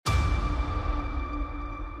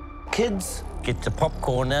Kids, get your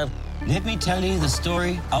popcorn now. Let me tell you the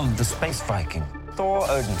story of the space Viking, Thor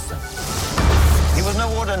Odinson. He was no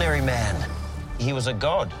ordinary man. He was a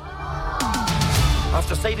god.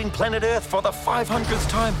 After saving planet Earth for the 500th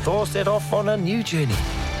time, Thor set off on a new journey.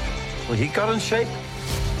 Well, he got in shape.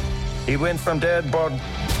 He went from dad bod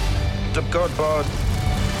to god bod.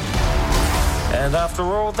 And after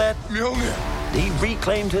all that, he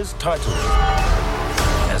reclaimed his title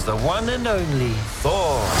as the one and only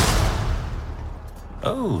Thor.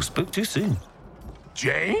 Oh, spoke too soon.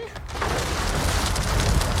 Jane?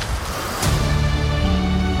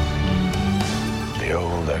 The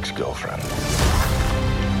old ex-girlfriend.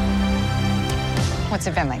 What's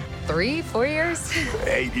it been, like 3, 4 years?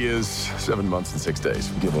 8 years, 7 months and 6 days,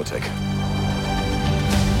 give or take.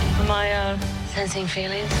 Am I, sensing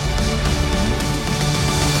feelings?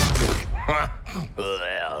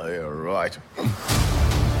 Well, you're right.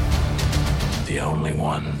 The only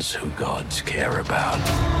ones who gods care about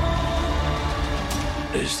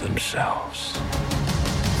is themselves.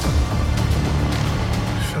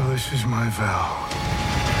 So this is my vow.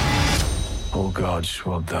 All gods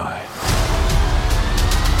will die.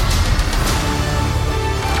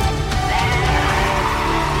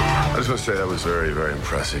 I just want to say that was very, very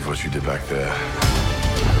impressive what you did back there.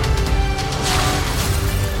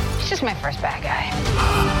 He's just my first bad guy.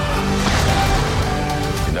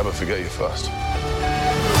 You never forget your first.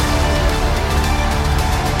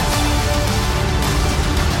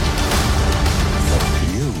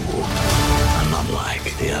 You are not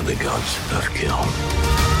like the other gods of kill.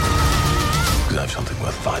 Because I have something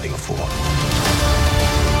worth fighting for.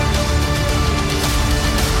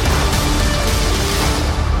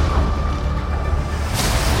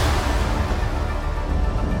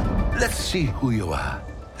 Let's see who you are.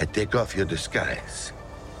 I take off your disguise.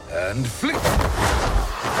 And flick.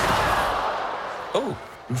 Oh,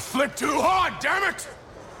 you flicked too hard, damn it!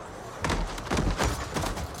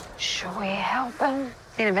 Should we help him?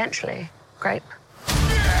 I mean, eventually. Great.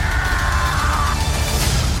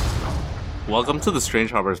 Welcome to the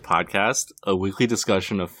Strange Harbors podcast, a weekly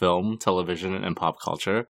discussion of film, television, and pop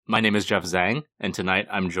culture. My name is Jeff Zhang, and tonight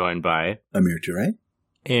I'm joined by Amir Touré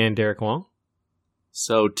and Derek Wong.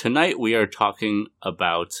 So tonight we are talking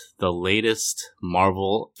about the latest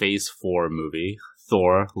Marvel Phase 4 movie,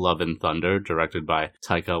 Thor, Love and Thunder, directed by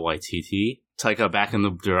Taika Waititi. Taika back in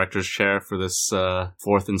the director's chair for this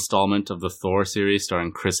fourth installment of the Thor series,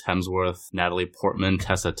 starring Chris Hemsworth, Natalie Portman,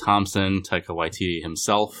 Tessa Thompson, Taika Waititi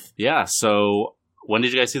himself. Yeah, so when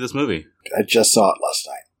did you guys see this movie? I just saw it last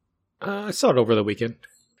night. I saw it over the weekend.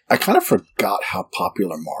 I kind of forgot how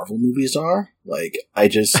popular Marvel movies are. Like, I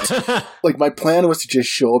just... like, my plan was to just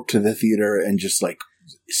show up to the theater and just, like,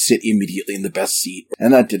 sit immediately in the best seat.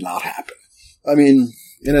 And that did not happen. I mean,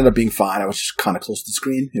 it ended up being fine. I was just kind of close to the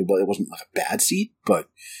screen. It wasn't, like, a bad seat. But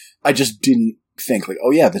I just didn't think, like,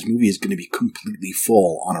 oh, yeah, this movie is going to be completely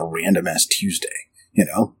full on a random-ass Tuesday. You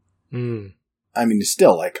know? Mm. I mean, it's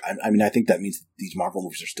still, like, I mean, I think that means these Marvel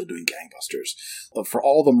movies are still doing gangbusters. But for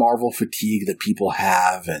all the Marvel fatigue that people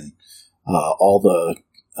have and all the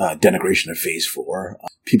denigration of Phase 4,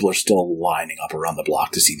 people are still lining up around the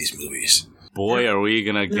block to see these movies. Boy, are we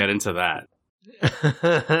going to get into that.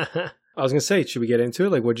 I was going to say, should we get into it?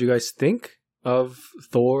 Like, what do you guys think of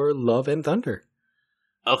Thor, Love and Thunder?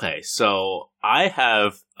 Okay, so I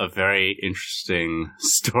have a very interesting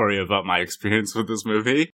story about my experience with this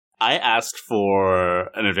movie. I asked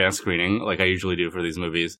for an advanced screening, like I usually do for these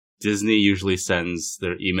movies. Disney usually sends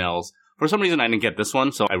their emails. For some reason, I didn't get this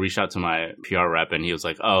one, so I reached out to my PR rep, and he was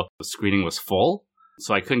like, oh, the screening was full,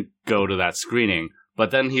 so I couldn't go to that screening.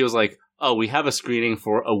 But then he was like, oh, we have a screening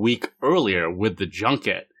for a week earlier with the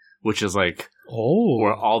junket, which is like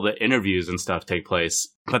where all the interviews and stuff take place.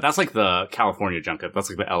 But that's like the California junket.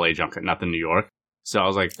 That's like the LA junket, not the New York. So I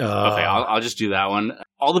was like, okay, I'll just do that one.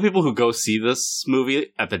 All the people who go see this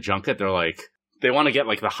movie at the junket, they're like, they want to get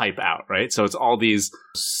like the hype out, right? So it's all these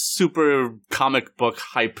super comic book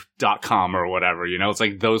hype.com or whatever, you know? It's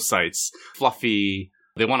like those sites, fluffy.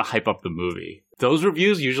 They want to hype up the movie. Those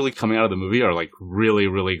reviews usually coming out of the movie are like really,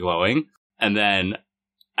 really glowing. And then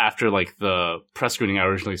after like the press screening I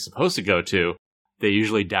originally supposed to go to, they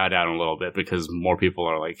usually dial down a little bit because more people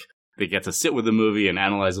are like, they get to sit with the movie and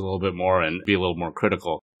analyze it a little bit more and be a little more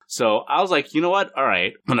critical. So I was like, you know what? All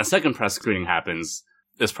right. When a second press screening happens,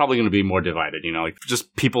 it's probably going to be more divided, you know, like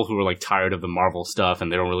just people who are like tired of the Marvel stuff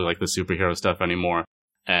and they don't really like the superhero stuff anymore.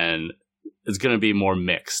 And it's going to be more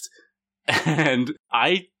mixed. And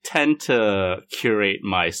I tend to curate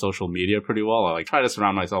my social media pretty well. I like try to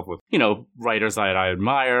surround myself with, you know, writers that I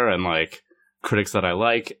admire and like critics that I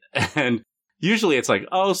like. And usually it's like,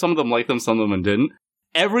 oh, some of them like them, some of them didn't.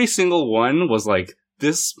 every single one was like,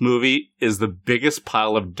 this movie is the biggest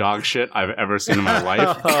pile of dog shit I've ever seen in my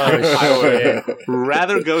life. I would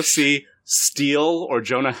rather go see Steel or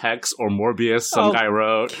Jonah Hex or Morbius, some guy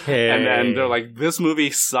wrote. And then they're like, this movie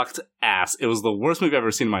sucked ass. It was the worst movie I've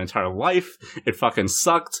ever seen in my entire life. It fucking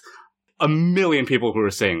sucked. A million people who were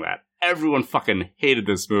saying that. Everyone fucking hated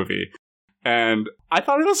this movie. And I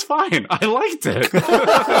thought it was fine. I liked it.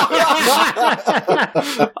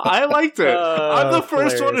 I liked it. I'm the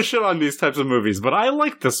first one to shit on these types of movies, but I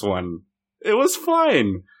liked this one. It was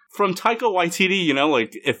fine. From Taika Waititi, you know,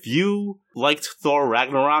 like, if you liked Thor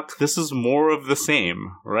Ragnarok, this is more of the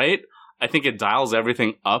same, right? I think it dials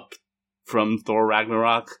everything up from Thor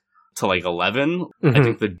Ragnarok to, like, 11. I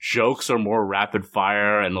think the jokes are more rapid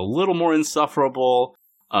fire and a little more insufferable.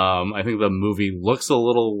 I think the movie looks a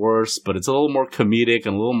little worse, but it's a little more comedic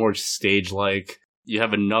and a little more stage-like. You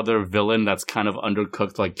have another villain that's kind of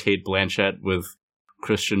undercooked like Cate Blanchett with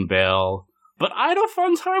Christian Bale. But I had a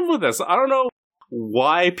fun time with this. I don't know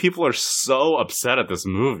why people are so upset at this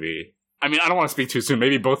movie. I mean, I don't want to speak too soon.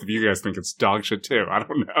 Maybe both of you guys think it's dog shit too. I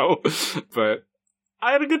don't know. But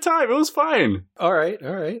I had a good time. It was fine. All right.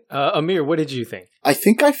 Amir, what did you think? I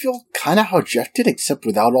think I feel kind of how Jeff did, except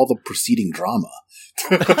without all the preceding drama.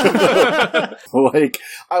 Like,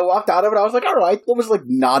 I walked out of it, I was like, all right, that was like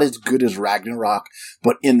not as good as Ragnarok,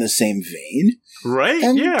 but in the same vein. Right?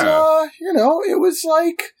 And, yeah. You know, it was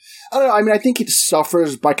like, I don't know, I mean, I think it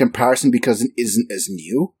suffers by comparison because it isn't as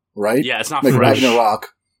new, right? Yeah, it's not like fresh.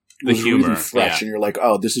 Ragnarok The was humor, really fresh, and you're like,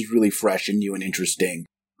 oh, this is really fresh and new and interesting.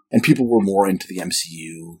 And people were more into the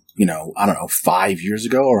MCU, you know, I don't know, 5 years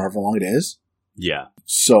ago or however long it is. Yeah.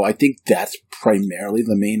 So I think that's primarily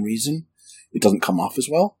the main reason it doesn't come off as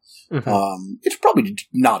well. It's probably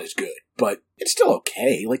not as good, but it's still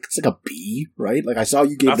okay. Like, it's like a B, right? Like, I saw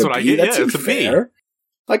you gave it a B. That seems fair.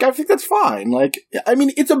 Like, I think that's fine. Like, I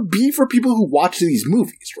mean, it's a B for people who watch these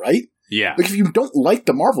movies, right? Yeah. Like, if you don't like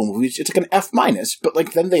the Marvel movies, it's like an F-, but,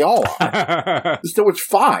 like, then they all are. So it's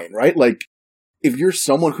fine, right? Like, if you're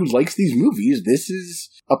someone who likes these movies, this is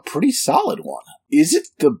a pretty solid one. Is it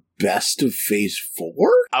the best of Phase 4?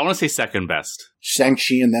 I want to say second best.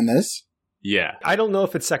 Shang-Chi and then this? Yeah. I don't know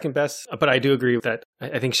if it's second best, but I do agree that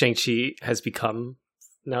I think Shang-Chi has become,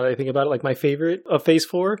 now that I think about it, like my favorite of Phase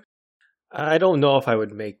 4. I don't know if I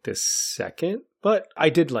would make this second, but I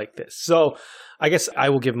did like this. So I guess I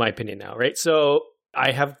will give my opinion now, right? So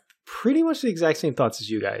I have pretty much the exact same thoughts as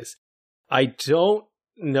you guys. I don't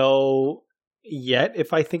know yet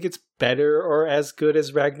if I think it's better or as good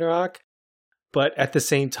as Ragnarok, but at the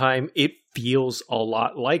same time, it feels a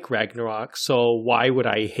lot like Ragnarok, so why would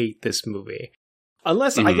I hate this movie?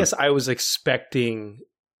 Unless, I guess I was expecting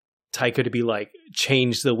Taika to be like,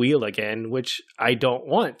 change the wheel again, which I don't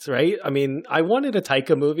want, right? I mean, I wanted a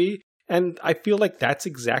Taika movie, and I feel like that's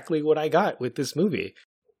exactly what I got with this movie,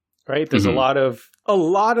 right? There's a lot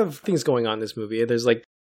of things going on in this movie. There's like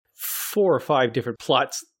 4 or 5 different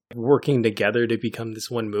plots working together to become this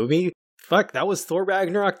one movie. Fuck, that was Thor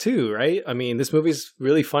Ragnarok too, right? I mean, this movie's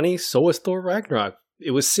really funny. So was Thor Ragnarok.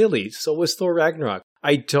 It was silly. So was Thor Ragnarok.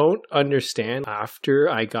 I don't understand after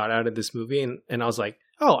I got out of this movie and I was like,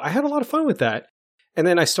 oh, I had a lot of fun with that. And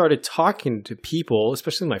then I started talking to people,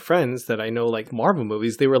 especially my friends that I know like Marvel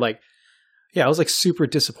movies. They were like, yeah, I was like super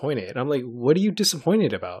disappointed. I'm like, what are you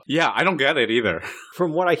disappointed about? Yeah, I don't get it either.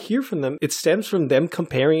 From what I hear from them, it stems from them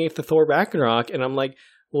comparing it to Thor Ragnarok. And I'm like,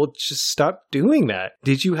 well, just stop doing that.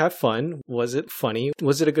 Did you have fun? Was it funny?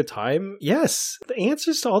 Was it a good time? Yes. The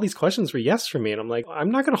answers to all these questions were yes for me. And I'm like, I'm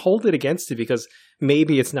not going to hold it against it because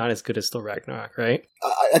maybe it's not as good as Thor Ragnarok, right?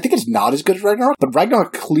 I think it's not as good as Ragnarok, but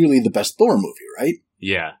Ragnarok clearly the best Thor movie, right?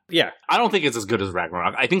 Yeah. Yeah. I don't think it's as good as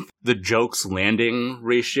Ragnarok. I think the jokes landing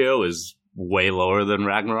ratio is way lower than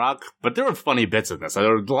Ragnarok, but there were funny bits in this. There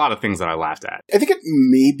were a lot of things that I laughed at. I think it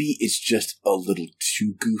maybe is just a little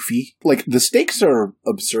too goofy. Like, the stakes are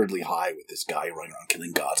absurdly high with this guy running around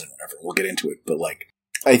killing gods and whatever. We'll get into it, but like,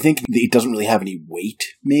 I think it doesn't really have any weight,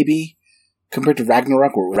 maybe, compared to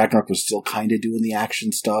Ragnarok, where Ragnarok was still kind of doing the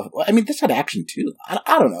action stuff. I mean, this had action too.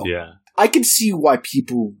 I don't know. Yeah. I can see why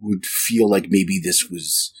people would feel like maybe this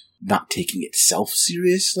was not taking itself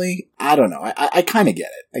seriously. I don't know. I kind of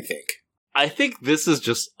get it, I think. I think this is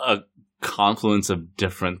just a confluence of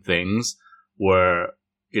different things where,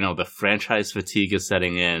 you know, the franchise fatigue is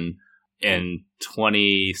setting in. In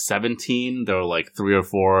 2017, there were like 3 or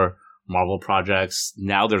 4 Marvel projects.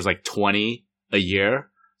 Now there's like 20 a year.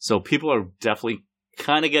 So people are definitely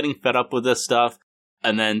kind of getting fed up with this stuff.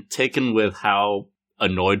 And then taken with how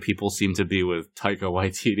annoyed people seem to be with Taika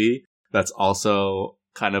Waititi, that's also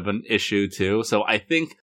kind of an issue too. So I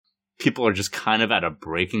think people are just kind of at a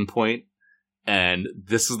breaking point And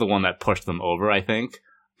this is the one that pushed them over, I think.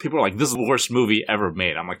 People are like, this is the worst movie ever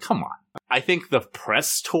made. I'm like, come on. I think the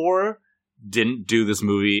press tour didn't do this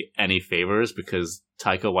movie any favors because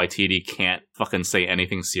Taika Waititi can't fucking say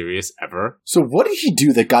anything serious ever. So what did he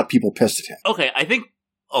do that got people pissed at him? Okay, I think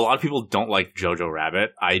a lot of people don't like Jojo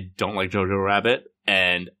Rabbit. I don't like Jojo Rabbit.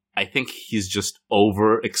 And I think he's just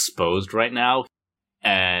overexposed right now.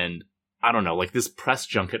 And I don't know, like this press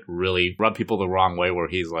junket really rubbed people the wrong way where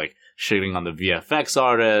he's like shitting on the VFX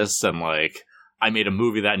artists and like, I made a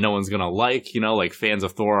movie that no one's gonna like, you know, like fans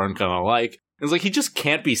of Thor aren't gonna like. It's like he just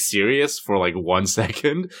can't be serious for like 1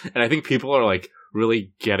 second. And I think people are like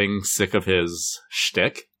really getting sick of his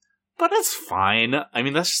shtick. But it's fine. I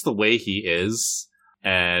mean, that's just the way he is.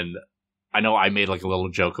 And I know I made like a little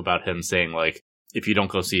joke about him saying like, if you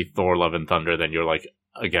don't go see Thor Love and Thunder, then you're like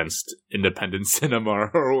against independent cinema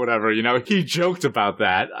or whatever, you know, he joked about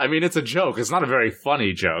that. I mean, it's a joke. It's not a very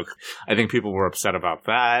funny joke. I think people were upset about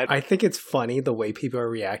that. I think it's funny the way people are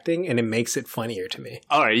reacting, and it makes it funnier to me.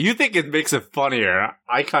 All right, you think it makes it funnier.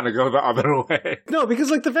 I kind of go the other way. No,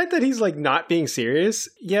 because like the fact that he's like not being serious,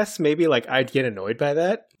 yes, maybe like I'd get annoyed by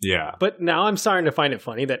that. Yeah. But now I'm starting to find it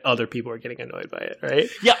funny that other people are getting annoyed by it, right?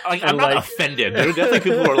 Yeah, like, I'm not offended. There are definitely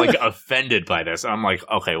people who are like offended by this. I'm like,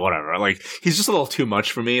 okay, whatever. Like, he's just a little too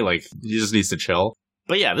much for me. Like, he just needs to chill.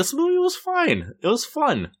 But yeah, this movie was fine. It was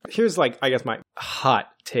fun. Here's like, I guess my hot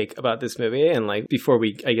take about this movie. And like, before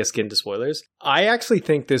we, I guess, get into spoilers, I actually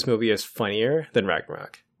think this movie is funnier than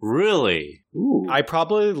Ragnarok. Really? Ooh. I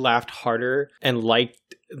probably laughed harder and liked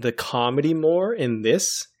the comedy more in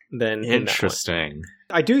this than in Interesting. That one.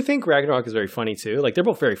 I do think Ragnarok is very funny too. Like, they're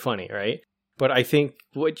both very funny, right? But I think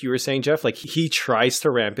what you were saying, Jeff, like he tries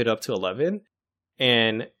to ramp it up to 11.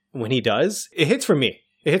 And when he does, it hits for me.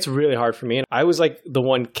 It hits really hard for me. And I was like the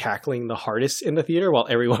one cackling the hardest in the theater while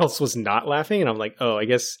everyone else was not laughing. And I'm like, oh, I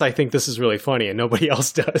guess I think this is really funny and nobody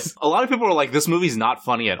else does. A lot of people are like, this movie's not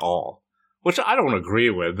funny at all. Which I don't agree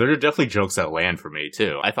with. There are definitely jokes that land for me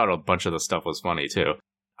too. I thought a bunch of the stuff was funny too.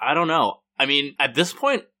 I don't know. I mean, at this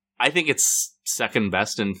point, I think it's second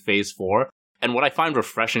best in Phase 4. And what I find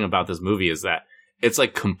refreshing about this movie is that it's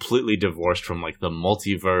like completely divorced from like the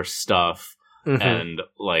multiverse stuff. Mm-hmm. And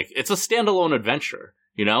like, it's a standalone adventure,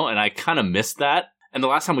 you know? And I kind of missed that. And the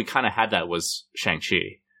last time we kind of had that was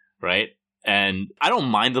Shang-Chi, right? And I don't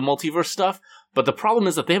mind the multiverse stuff, but the problem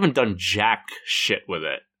is that they haven't done jack shit with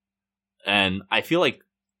it. And I feel like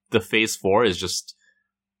the Phase 4 is just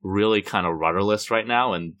really kind of rudderless right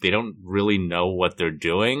now, and they don't really know what they're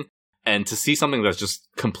doing. And to see something that's just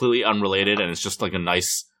completely unrelated and it's just like a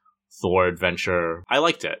nice Thor adventure, I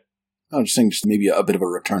liked it. I'm just saying, just maybe a bit of a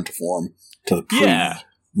return to form to the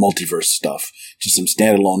pre-multiverse stuff. Just some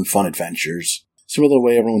standalone fun adventures. Similar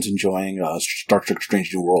way everyone's enjoying Star Trek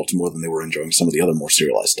Strange New Worlds more than they were enjoying some of the other more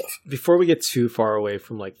serialized stuff. Before we get too far away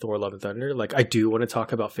from like Thor Love and Thunder, like I do want to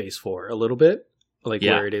talk about Phase 4 a little bit. Like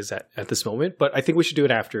where it is at this moment. But I think we should do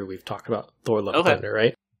it after we've talked about Thor Love and Thunder,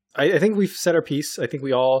 right? I think we've said our piece. I think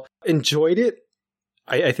we all enjoyed it.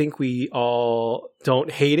 I think we all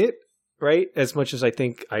don't hate it, right? As much as I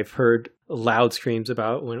think I've heard loud screams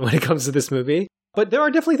about when it comes to this movie. But there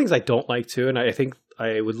are definitely things I don't like too. And I think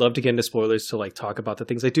I would love to get into spoilers to like talk about the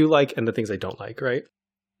things I do like and the things I don't like, right?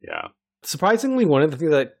 Yeah. Surprisingly, one of the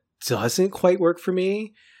things that doesn't quite work for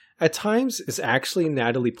me at times is actually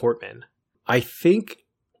Natalie Portman. I think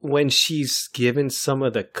when she's given some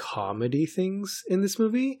of the comedy things in this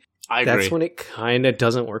movie, that's when it kind of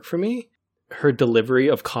doesn't work for me. Her delivery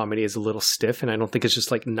of comedy is a little stiff, and I don't think it's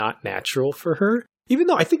just like not natural for her. Even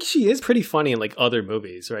though I think she is pretty funny in like other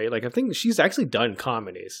movies, right? Like I think she's actually done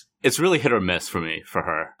comedies. It's really hit or miss for me, for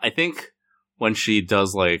her. I think when she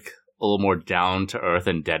does like a little more down to earth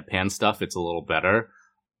and deadpan stuff, it's a little better.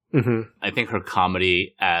 Mm-hmm. I think her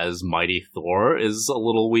comedy as Mighty Thor is a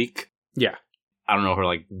little weak. Yeah. I don't know, her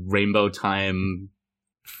like rainbow time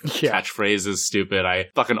catchphrase is stupid. I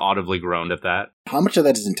fucking audibly groaned at that. How much of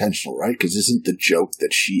that is intentional, right? Because isn't the joke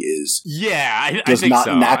that she is... Yeah, does I think not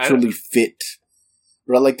so. naturally fit...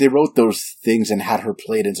 Right? Like, they wrote those things and had her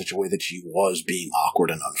played in such a way that she was being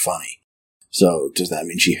awkward and unfunny. So, does that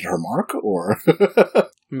mean she hit her mark, or...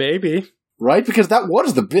 Maybe. Right? Because that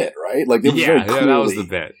was the bit, right? Like, it was very clearly... that was the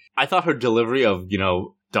bit. I thought her delivery of, you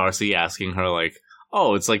know, Darcy asking her, like,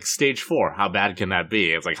 oh, it's like stage 4. How bad can that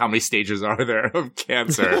be? It's like, how many stages are there of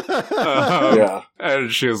cancer? Yeah. And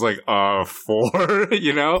she was like, 4,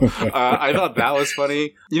 you know? I thought that was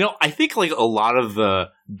funny. You know, I think like a lot of the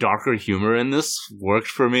darker humor in this worked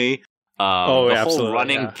for me. The whole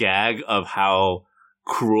running gag of how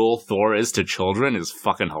cruel Thor is to children is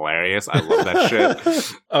fucking hilarious. I love that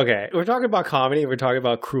shit. Okay, we're talking about comedy. We're talking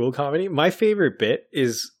about cruel comedy. My favorite bit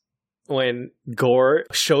is when Gore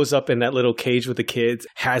shows up in that little cage with the kids,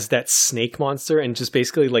 has that snake monster, and just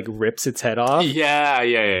basically like rips its head off. Yeah.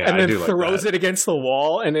 And then throws it against the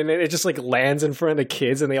wall, and then it just like lands in front of the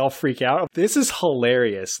kids, and they all freak out. This is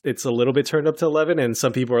hilarious. It's a little bit turned up to 11, and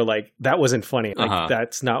some people are like, that wasn't funny. Like,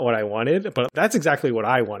 that's not what I wanted, but that's exactly what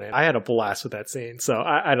I wanted. I had a blast with that scene, so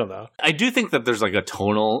I don't know. I do think that there's like a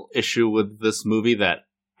tonal issue with this movie that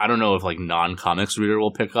I don't know if like non-comics reader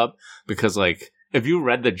will pick up, because like if you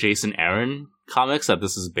read the Jason Aaron comics that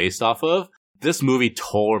this is based off of, this movie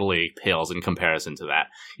totally pales in comparison to that.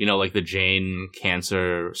 You know, like the Jane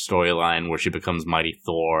Cancer storyline where she becomes Mighty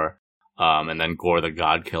Thor, and then Gore the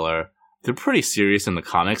God Killer. They're pretty serious in the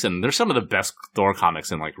comics, and they're some of the best Thor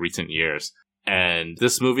comics in like recent years. And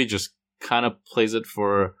this movie just kind of plays it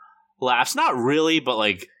for laughs. Not really, but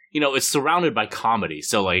like, you know, it's surrounded by comedy.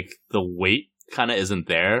 So like the weight kind of isn't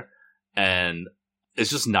there, and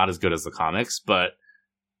it's just not as good as the comics. But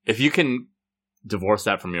if you can divorce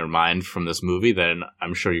that from your mind from this movie, then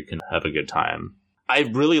I'm sure you can have a good time. I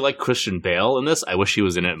really like Christian Bale in this. I wish he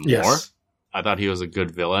was in it more. Yes. I thought he was a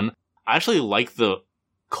good villain. I actually like the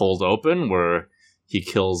cold open where he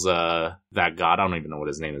kills that god. I don't even know what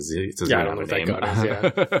his name is. It's his I don't know what that god is,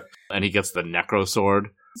 yeah. And he gets the necro sword.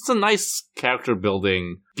 It's a nice character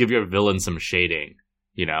building. Give your villain some shading,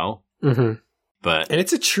 you know? Mm-hmm. But and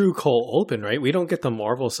it's a true cold open, right? We don't get the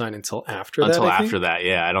Marvel sign until after that. Until after that,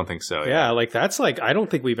 yeah. I don't think so. Yeah, like that's like, I don't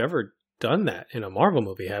think we've ever done that in a Marvel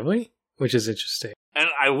movie, have we? Which is interesting. And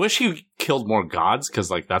I wish he killed more gods, because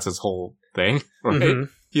like that's his whole thing, right? Mm-hmm.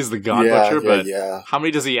 He's the god butcher, but how many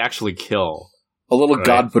does he actually kill? A little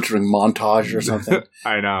god butchering montage or something.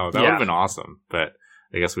 I know. That would have been awesome, but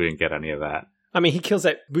I guess we didn't get any of that. I mean, he kills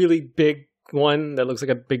that really big one that looks like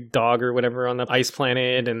a big dog or whatever on the ice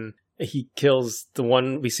planet, and he kills the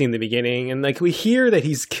one we see in the beginning. And like we hear that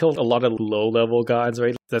he's killed a lot of low-level gods,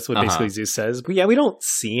 right? That's what basically Zeus says. But yeah, we don't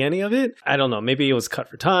see any of it. I don't know. Maybe it was cut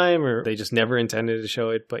for time, or they just never intended to show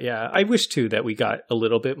it. But yeah, I wish too that we got a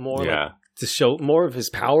little bit more. Yeah. Like, to show more of his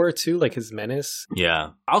power too, like his menace.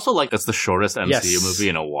 Yeah. I also like that's the shortest MCU movie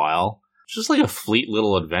in a while. It's just like a fleet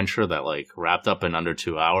little adventure that like wrapped up in under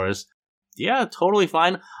 2 hours. Yeah, totally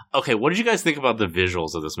fine. Okay, what did you guys think about the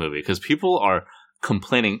visuals of this movie? Because people are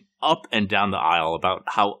complaining up and down the aisle about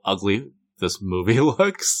how ugly this movie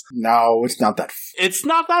looks. No, it's not that. It's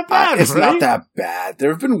not that bad. It's right? not that bad.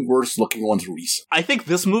 There have been worse looking ones recently. I think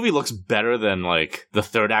this movie looks better than like the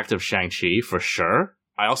third act of Shang-Chi for sure.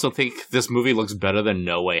 I also think this movie looks better than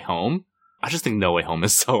No Way Home. I just think No Way Home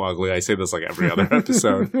is so ugly. I say this like every other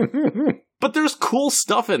episode. But there's cool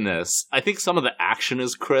stuff in this. I think some of the action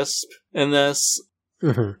is crisp in this.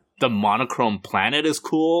 Mm-hmm. The monochrome planet is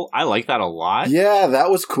cool. I like that a lot. Yeah,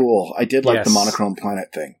 that was cool. I did like the monochrome planet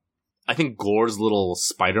thing. I think Gore's little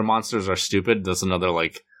spider monsters are stupid. That's another,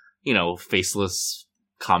 like, you know, faceless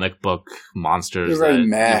comic book monsters that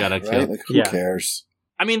you gotta kill. Right? Like, who cares?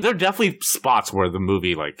 I mean, there are definitely spots where the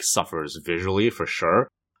movie, like, suffers visually, for sure,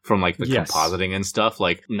 from, like, the compositing and stuff.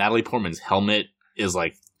 Like, Natalie Portman's helmet is,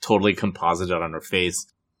 like, totally composited on her face.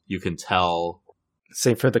 You can tell.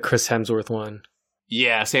 Same for the Chris Hemsworth one.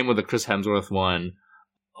 Yeah, same with the Chris Hemsworth one.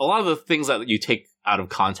 A lot of the things that you take out of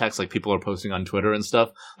context, like, people are posting on Twitter and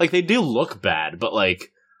stuff, like, they do look bad, but,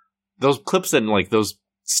 like, those clips and, like, those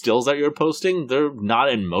stills that you're posting, they're not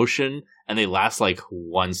in motion, and they last like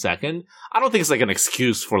 1 second. I don't think it's like an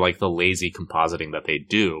excuse for like the lazy compositing that they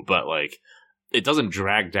do, but like it doesn't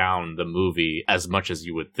drag down the movie as much as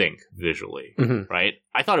you would think visually, right?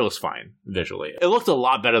 I thought it was fine visually. It looked a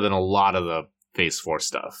lot better than a lot of the Phase 4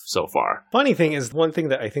 stuff so far. Funny thing is, one thing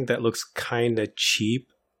that I think that looks kind of cheap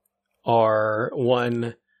are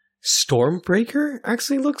one Stormbreaker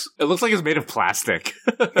actually looks... It looks like it's made of plastic.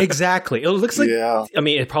 Exactly. It looks like... Yeah. I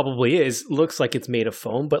mean, it probably is. Looks like it's made of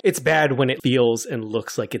foam, but it's bad when it feels and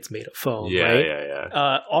looks like it's made of foam, right?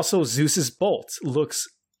 Yeah. Also, Zeus's bolt looks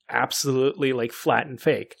absolutely like flat and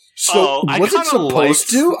fake. So was it supposed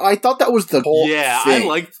to? I thought that was the whole thing. I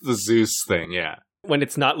liked the Zeus thing, yeah. When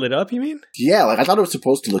it's not lit up, you mean? Yeah, like I thought it was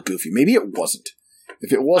supposed to look goofy. Maybe it wasn't.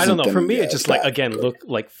 If it wasn't, I don't know. For me, yeah, it just like, again, looked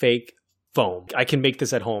like fake foam. I can make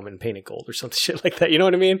this at home and paint it gold or some shit like that. You know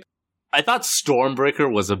what I mean? I thought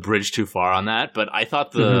Stormbreaker was a bridge too far on that, but I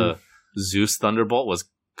thought the Zeus Thunderbolt was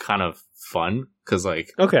kind of fun because,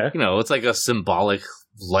 like, you know, it's like a symbolic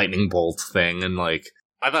lightning bolt thing, and like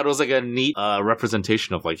I thought it was like a neat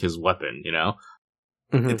representation of like his weapon. You know,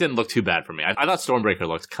 it didn't look too bad for me. I thought Stormbreaker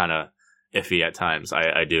looked kind of iffy at times.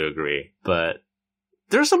 I do agree, but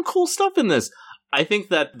there's some cool stuff in this. I think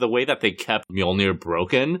that the way that they kept Mjolnir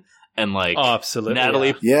broken and like absolutely,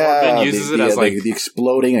 Natalie Portman uses it as like the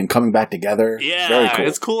exploding and coming back together. Yeah, very cool.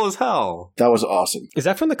 It's cool as hell. That was awesome. Is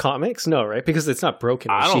that from the comics? No, right? Because it's not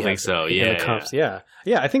broken. I don't think so. Yeah.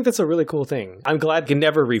 I think that's a really cool thing. I'm glad it can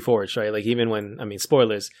never reforge, right? Like even when, I mean,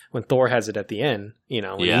 spoilers, when Thor has it at the end, you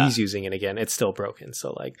know, when he's using it again, it's still broken.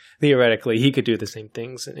 So like theoretically, he could do the same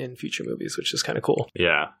things in future movies, which is kind of cool.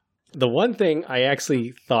 Yeah. The one thing I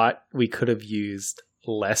actually thought we could have used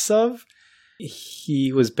less of,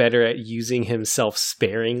 he was better at using himself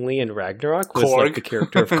sparingly in Ragnarok. Was like the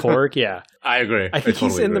character of Korg. Yeah, I agree. I think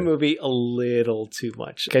he's in the movie a little too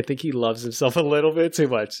much. I think he loves himself a little bit too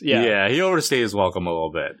much. Yeah, he overstays his welcome a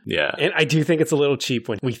little bit. Yeah, and I do think it's a little cheap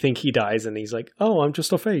when we think he dies and he's like, "Oh, I'm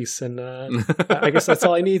just a face, and I guess that's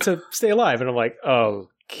all I need to stay alive." And I'm like,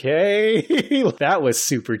 okay, that was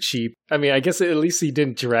super cheap. I mean, I guess at least he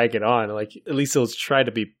didn't drag it on. Like, at least it was try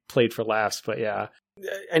to be played for laughs. But yeah.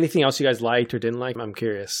 Anything else you guys liked or didn't like? I'm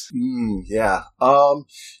curious.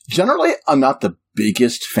 Generally, I'm not the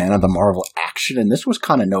biggest fan of the Marvel action, and this was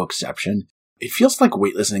kind of no exception. It feels like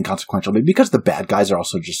weightless and inconsequential, maybe because the bad guys are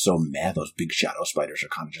also just so meh. Those big shadow spiders are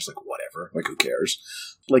kind of just like, whatever. Like, who cares?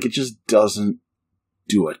 Like, it just doesn't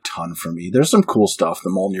do a ton for me. There's some cool stuff. The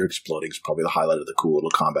Mjolnir exploding is probably the highlight of the cool little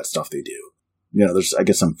combat stuff they do. You know, there's, I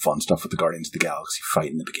guess, some fun stuff with the Guardians of the Galaxy fight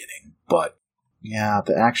in the beginning, but yeah,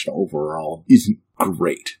 the action overall isn't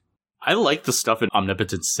great. I like the stuff in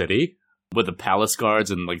Omnipotent City with the palace guards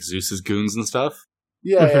and like Zeus's goons and stuff.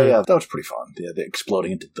 Yeah. That was pretty fun. The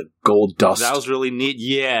exploding into the gold dust. That was really neat.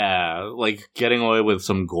 Yeah, like getting away with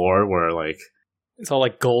some gore where like it's all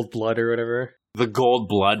like gold blood or whatever. The gold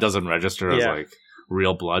blood doesn't register as like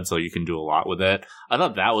real blood, so you can do a lot with it. I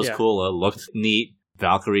thought that was cool. It looked neat.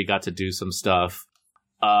 Valkyrie got to do some stuff.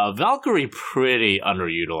 Valkyrie pretty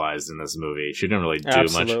underutilized in this movie. She didn't really do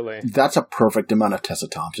much. That's a perfect amount of Tessa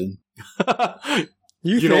Thompson.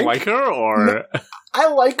 You don't like her, or? No,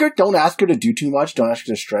 I like her. Don't ask her to do too much. Don't ask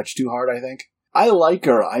her to stretch too hard, I think. I like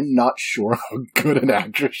her. I'm not sure how good an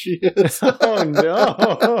actress she is. Oh, no.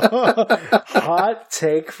 Hot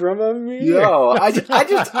take from Amir. No, I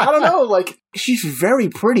don't know. Like, she's very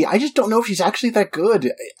pretty. I just don't know if she's actually that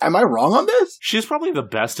good. Am I wrong on this? She's probably the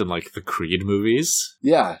best in, like, the Creed movies.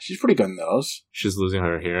 Yeah, she's pretty good in those. She's losing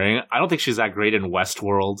her hearing. I don't think she's that great in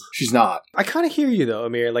Westworld. She's not. I kind of hear you, though,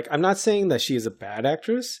 Amir. Like, I'm not saying that she is a bad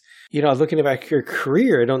actress. You know, looking back at her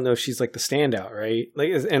career, I don't know if she's, like, the standout, right?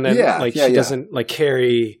 Like, and then, she doesn't, like,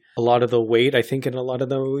 carry a lot of the weight, I think, in a lot of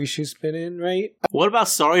the movies she's been in, right? What about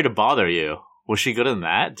Sorry to Bother You? Was she good in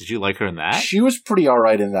that? Did you like her in that? She was pretty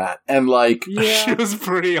alright in that. And, like... Yeah. She was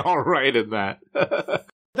pretty alright in that.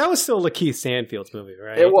 That was still Lakeith Stanfield's movie,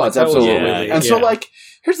 right? It was, like, absolutely. And so, like,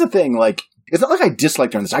 here's the thing, like, it's not like I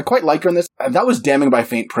disliked her in this. I quite like her in this. And that was damning by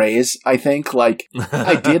faint praise, I think. Like,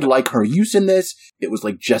 I did like her use in this. It was,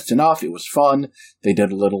 like, just enough. It was fun. They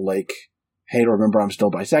did a little, like, hey, remember I'm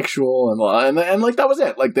still bisexual. And like, that was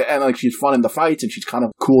it. Like, and she's fun in the fights, and she's kind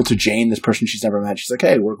of cool to Jane, this person she's never met. She's like,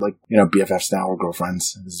 hey, we're, like, you know, BFFs now. We're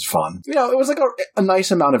girlfriends. This is fun. You know, it was, like, a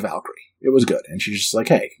nice amount of Valkyrie. It was good. And she's just like,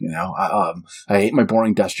 hey, you know, I hate my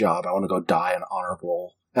boring desk job. I want to go die an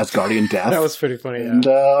honorable Asgardian death. That was pretty funny, yeah. And,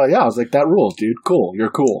 I was like, that rules, dude. Cool.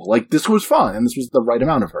 You're cool. Like, this was fun, and this was the right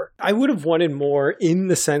amount of her. I would have wanted more in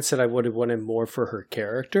the sense that I would have wanted more for her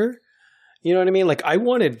character. You know what I mean? Like, I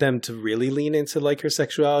wanted them to really lean into, like, her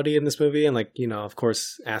sexuality in this movie. And, like, you know, of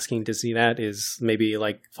course, asking Disney that is maybe,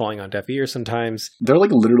 like, falling on deaf ears sometimes. They're, like,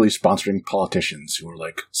 literally sponsoring politicians who are,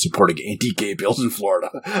 like, supporting anti-gay bills in Florida.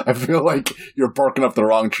 I feel like you're barking up the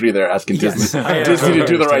wrong tree there, asking Disney to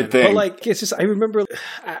do the right thing. But, like, it's just, I remember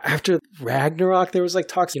after Ragnarok, there was, like,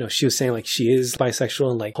 talks, you know, she was saying, like, she is bisexual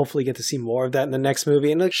and, like, hopefully get to see more of that in the next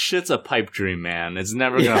movie. And, like, shit's a pipe dream, man. It's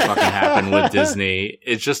never gonna fucking happen with Disney.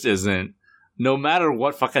 It just isn't. No matter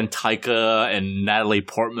what fucking Taika and Natalie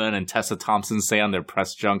Portman and Tessa Thompson say on their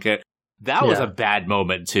press junket, that was a bad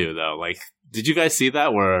moment too, though. Like, did you guys see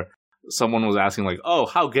that where someone was asking, like, oh,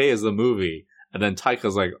 how gay is the movie? And then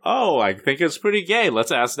Taika's like, oh, I think it's pretty gay.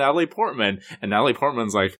 Let's ask Natalie Portman. And Natalie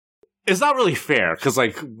Portman's like, it's not really fair, because,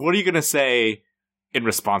 like, what are you going to say in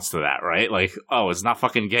response to that, right? Like, oh, it's not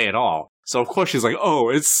fucking gay at all. So, of course, she's like, oh,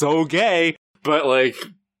 it's so gay. But, like...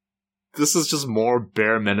 this is just more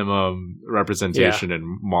bare minimum representation in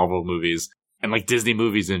Marvel movies and, like, Disney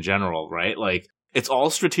movies in general, right? Like, it's all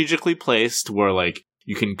strategically placed where, like,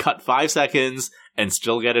 you can cut 5 seconds and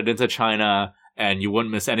still get it into China and you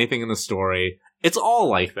wouldn't miss anything in the story. It's all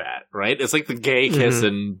like that, right? It's like the gay kiss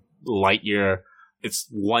in Lightyear. It's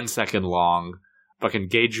 1 second long. Fucking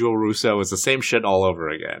gay Joe Russo is the same shit all over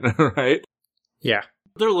again, right? Yeah.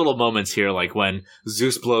 There are little moments here, like when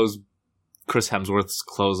Zeus blows Chris Hemsworth's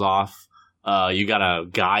clothes off You got a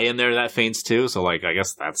guy in there that faints too, so like I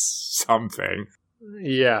guess that's something.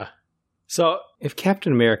 Yeah. So if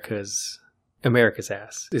Captain America's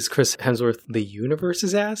ass, is Chris Hemsworth the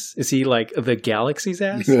universe's ass? Is he like the galaxy's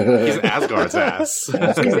ass? He's Asgard's ass. He's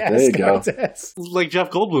There you go. Asgard's ass. Like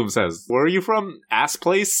Jeff Goldblum says, where are you from? Ass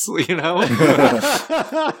place, you know?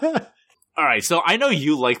 All right, so I know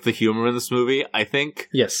you like the humor in this movie. I think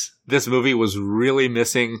Yes. this movie was really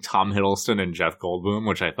missing Tom Hiddleston and Jeff Goldblum,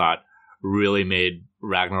 which I thought really made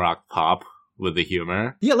Ragnarok pop with the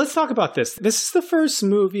humor. Yeah, let's talk about this. This is the first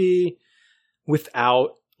movie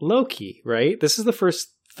without Loki, right? This is the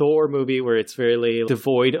first Thor movie where it's very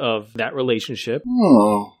devoid of that relationship.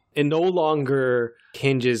 Oh. It no longer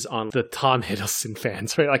hinges on the Tom Hiddleston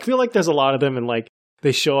fans, right? Like, I feel like there's a lot of them, and like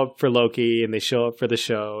they show up for Loki and they show up for the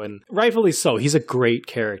show, and rightfully so. He's a great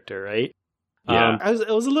character, right? Yeah. I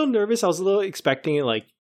was a little nervous. I was a little expecting it, like,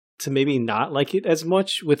 to maybe not like it as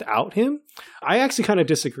much without him. I actually kind of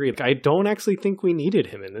disagree. Like, I don't actually think we needed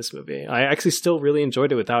him in this movie. I actually still really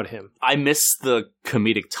enjoyed it without him. I miss the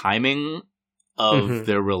comedic timing of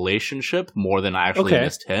their relationship more than I actually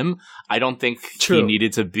missed him. I don't think he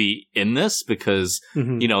needed to be in this because,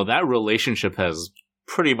 you know, that relationship has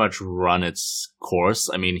pretty much run its course.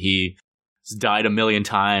 I mean, he's died a million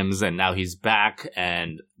times and now he's back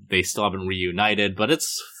and they still haven't reunited, but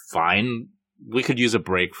it's fine. We could use a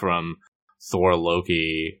break from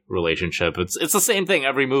Thor-Loki relationship. It's the same thing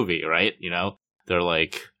every movie, right? You know, they're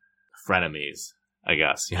like frenemies, I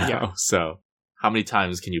guess. You know? Yeah. So how many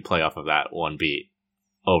times can you play off of that one beat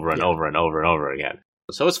over and over and over and over again?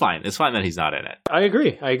 So it's fine. It's fine that he's not in it. I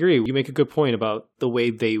agree. You make a good point about the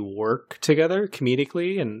way they work together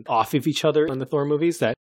comedically and off of each other in the Thor movies,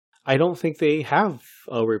 that I don't think they have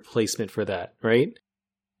a replacement for that, right?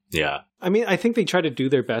 Yeah. I mean, I think they try to do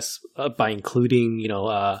their best by including,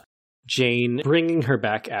 Jane, bringing her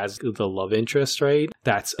back as the love interest, right?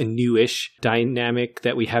 That's a newish dynamic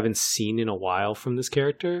that we haven't seen in a while from this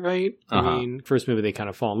character, right? I mean, first movie, they kind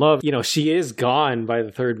of fall in love. You know, she is gone by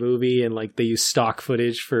the third movie, and like they use stock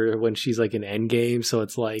footage for when she's like in Endgame. So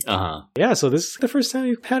it's like, yeah, so this is the first time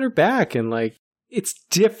we've had her back, and like, it's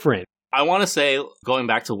different. I want to say, going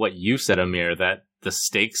back to what you said, Amir, that the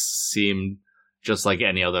stakes seem just like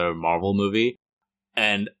any other Marvel movie.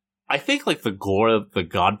 And I think like the Gore, the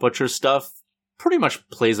God Butcher stuff pretty much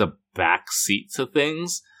plays a back seat to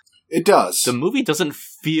things. It does. The movie doesn't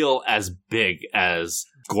feel as big as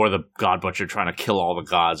Gore the God Butcher trying to kill all the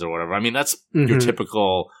gods or whatever. I mean, that's your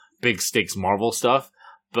typical big stakes Marvel stuff.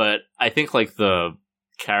 But I think like the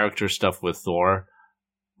character stuff with Thor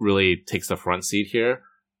really takes the front seat here.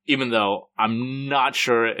 Even though I'm not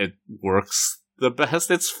sure it works the best,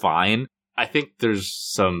 it's fine. I think there's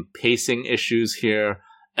some pacing issues here,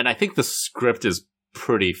 and I think the script is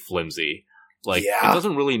pretty flimsy. Like, it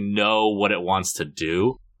doesn't really know what it wants to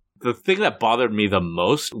do. The thing that bothered me the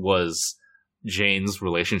most was Jane's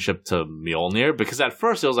relationship to Mjolnir, because at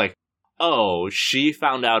first it was like, oh, she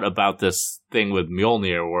found out about this thing with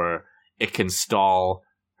Mjolnir where it can stall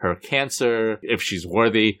her cancer. If she's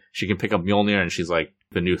worthy, she can pick up Mjolnir and she's like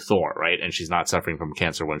the new Thor, right? And she's not suffering from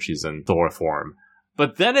cancer when she's in Thor form.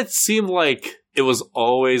 But then it seemed like it was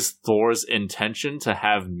always Thor's intention to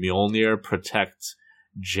have Mjolnir protect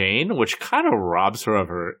Jane, which kind of robs her of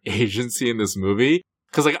her agency in this movie.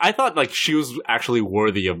 Because like I thought like she was actually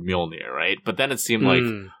worthy of Mjolnir, right? But then it seemed like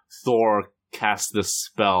Thor cast this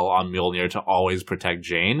spell on Mjolnir to always protect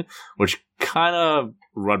Jane, which kind of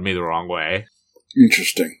rubbed me the wrong way.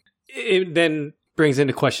 Interesting. It then brings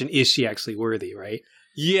into question, is she actually worthy, right?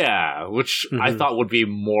 Yeah, which I thought would be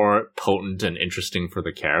more potent and interesting for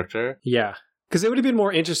the character. Yeah, because it would have been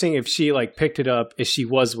more interesting if she like picked it up, if she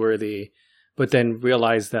was worthy, but then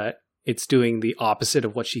realized that it's doing the opposite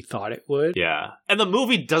of what she thought it would. Yeah, and the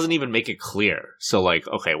movie doesn't even make it clear. So like,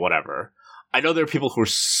 okay, whatever. I know there are people who are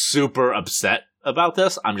super upset about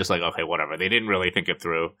this. I'm just like, okay, whatever. They didn't really think it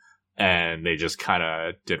through, and they just kind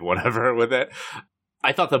of did whatever with it.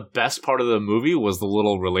 I thought the best part of the movie was the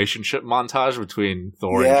little relationship montage between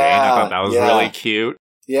Thor and Jane. I thought that was really cute.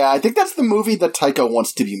 Yeah, I think that's the movie that Taika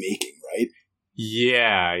wants to be making, right?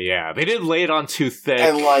 Yeah. They didn't lay it on too thick.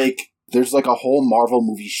 And, like, there's, like, a whole Marvel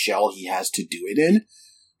movie shell he has to do it in.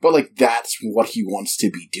 But, like, that's what he wants to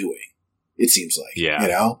be doing, it seems like. Yeah. You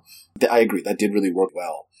know? I agree. That did really work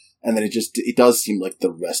well. And then it does seem like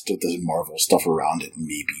the rest of the Marvel stuff around it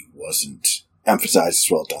maybe wasn't emphasized as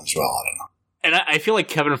well, done as well. I don't know. And I feel like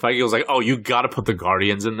Kevin Feige was like, oh, you gotta put the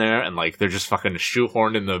Guardians in there, and like they're just fucking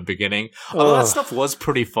shoehorned in the beginning. Although that stuff was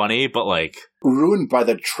pretty funny, but like... Ruined by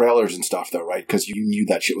the trailers and stuff though, right? Because you knew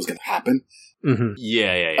that shit was going to happen. Mm-hmm.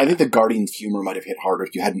 Yeah. I think the Guardians humor might have hit harder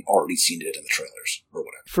if you hadn't already seen it in the trailers or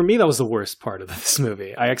whatever. For me, that was the worst part of this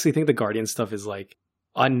movie. I actually think the Guardian stuff is like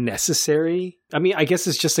unnecessary. I mean, I guess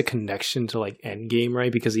it's just a connection to like Endgame,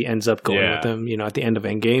 right? Because he ends up going with them, at the end of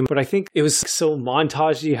Endgame. But I think it was so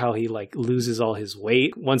montagey how he like loses all his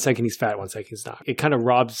weight. 1 second he's fat, 1 second he's not. It kind of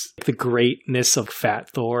robs the greatness of Fat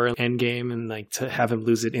Thor in Endgame, and like to have him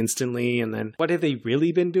lose it instantly. And then what have they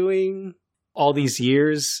really been doing all these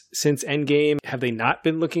years since Endgame? Have they not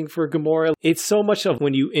been looking for Gamora? It's so much of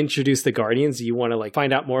when you introduce the Guardians, you want to like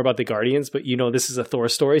find out more about the Guardians, but this is a Thor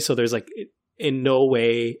story, so there's like in no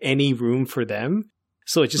way any room for them.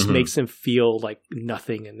 So it just makes them feel like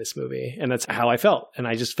nothing in this movie. And that's how I felt. And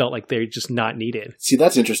I just felt like they're just not needed. See,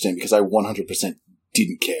 that's interesting because I 100%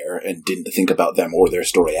 didn't care and didn't think about them or their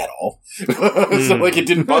story at all. So like it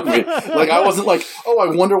didn't bug me. Like I wasn't like, oh,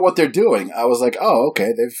 I wonder what they're doing. I was like, oh,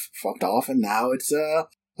 okay, they've fucked off and now it's a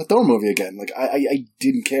Thor movie again. Like I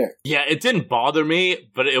didn't care. Yeah, it didn't bother me,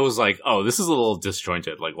 but it was like, oh, this is a little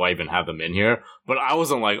disjointed. Like, why even have them in here? But I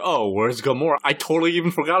wasn't like, oh, where's Gamora? I totally even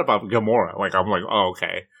forgot about Gamora. Like, I'm like, oh,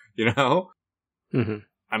 okay. Mm-hmm.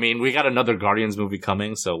 I mean, we got another Guardians movie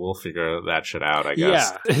coming, so we'll figure that shit out, I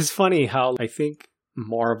guess. Yeah, it's funny how I think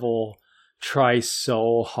Marvel tries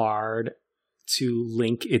so hard to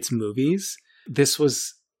link its movies. This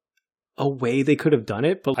was a way they could have done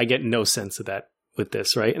it, but I get no sense of that with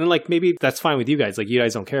this, right? And like maybe that's fine with you guys. Like you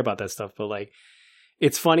guys don't care about that stuff, but like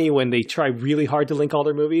it's funny when they try really hard to link all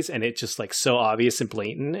their movies and it's just like so obvious and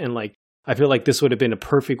blatant. And like I feel like this would have been a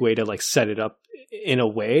perfect way to like set it up in a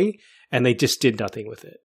way, and they just did nothing with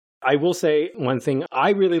it. I will say one thing I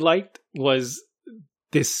really liked was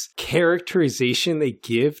this characterization they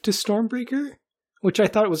give to Stormbreaker, which I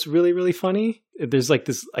thought was really, really funny. There's like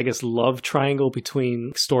this, I guess, love triangle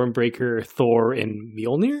between Stormbreaker, Thor, and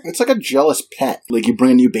Mjolnir. It's like a jealous pet. Like you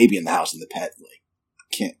bring a new baby in the house and the pet like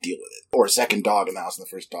can't deal with it. Or a second dog in the house and the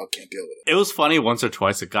first dog can't deal with it. It was funny once or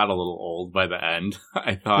twice. It got a little old by the end.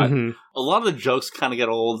 I thought a lot of the jokes kind of get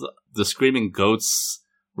old. The screaming goats,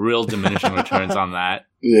 real diminishing returns on that.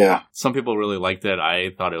 Yeah. Some people really liked it.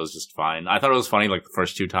 I thought it was just fine. I thought it was funny like the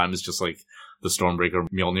first 2 times, just like the Stormbreaker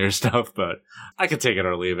Mjolnir stuff, but I could take it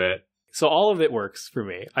or leave it. So all of it works for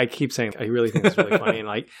me. I keep saying I really think it's really funny,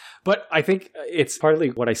 and but I think it's partly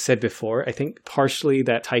what I said before. I think partially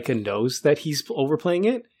that Taika knows that he's overplaying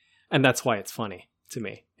it, and that's why it's funny to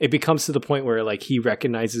me. It becomes to the point where like he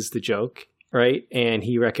recognizes the joke, right? And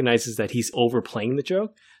he recognizes that he's overplaying the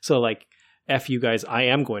joke. So like, F you guys, I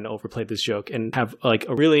am going to overplay this joke and have like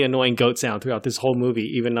a really annoying goat sound throughout this whole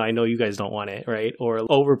movie, even though I know you guys don't want it, right? Or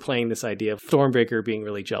overplaying this idea of Stormbreaker being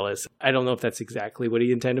really jealous. I don't know if that's exactly what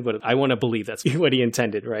he intended, but I want to believe that's what he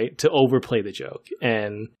intended, right? To overplay the joke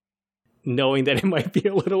and knowing that it might be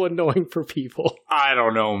a little annoying for people. I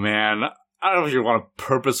don't know, man. I don't know if you want to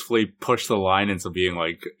purposefully push the line into being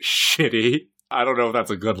like shitty. I don't know if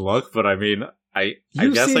that's a good look, but I mean, I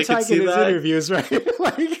guess I could see in his that. interviews, right?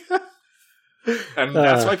 Like. And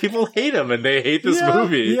that's why people hate him and they hate this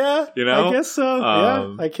movie. Yeah, I guess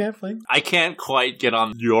so. I can't quite get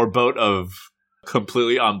on your boat of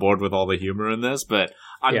completely on board with all the humor in this, but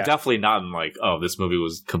I'm definitely not in like, oh, this movie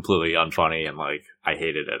was completely unfunny and like I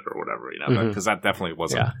hated it or whatever, because that definitely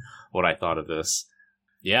wasn't what I thought of this.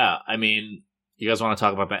 Yeah, I mean, you guys want to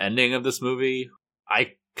talk about the ending of this movie?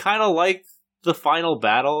 I kind of like the final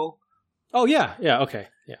battle. Oh, yeah, okay.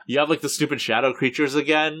 Yeah. You have like the stupid shadow creatures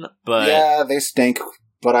again, but yeah, they stink.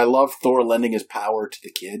 But I love Thor lending his power to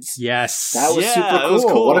the kids. Yes, that was super cool. Was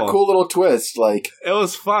cool. What a cool little twist! Like it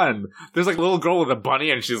was fun. There's like a little girl with a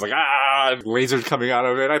bunny, and she's like lasers coming out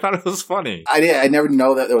of it. I thought it was funny. I never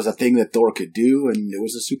know that there was a thing that Thor could do, and it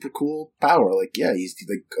was a super cool power. Like he's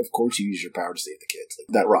like, of course you use your power to save the kids.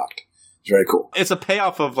 Like, that rocked. It's very cool. It's a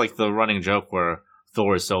payoff of like the running joke where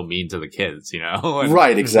Thor is so mean to the kids, and,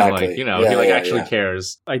 right, exactly. Like, he actually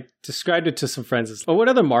cares. I described it to some friends as, what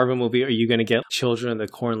other Marvel movie are you going to get children of the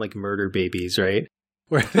corn like murder babies, right?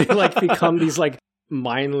 Where they like become these like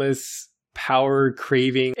mindless, power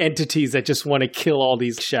craving entities that just want to kill all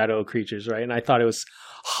these shadow creatures, right? And I thought it was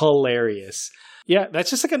hilarious. Yeah, that's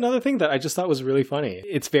just like another thing that I just thought was really funny.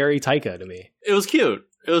 It's very Taika to me. It was cute.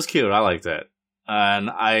 I liked it. And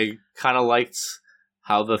I kind of liked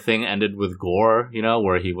how the thing ended with Gore,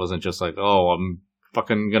 where he wasn't just like, oh, I'm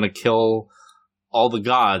fucking gonna kill all the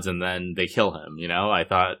gods, and then they kill him, I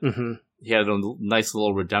thought he had a nice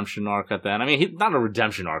little redemption arc at the end. I mean, not a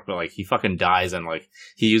redemption arc, but like he fucking dies, and like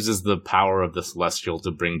he uses the power of the Celestial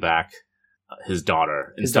to bring back his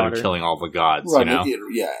daughter instead of killing all the gods, right, you know?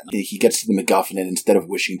 Yeah. He gets to the MacGuffin, and instead of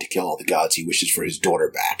wishing to kill all the gods, he wishes for his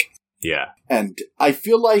daughter back. Yeah. And I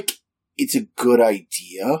feel like it's a good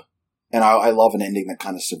idea, and I love an ending that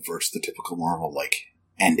kind of subverts the typical Marvel, like,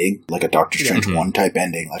 ending, like a Doctor Strange 1 type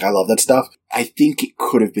ending. Like, I love that stuff. I think it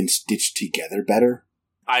could have been stitched together better.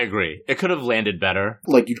 I agree. It could have landed better.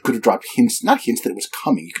 Like, you could have dropped hints, not hints that it was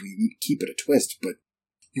coming, you can keep it a twist, but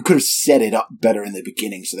you could have set it up better in the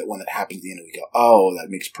beginning so that when it happens at the end, we go, oh, that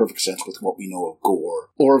makes perfect sense with what we know of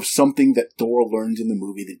Gore. Or of something that Thor learns in the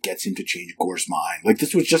movie that gets him to change Gore's mind. Like,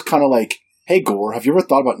 this was just kind of like, hey, Gore, have you ever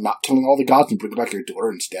thought about not killing all the gods and bringing back your daughter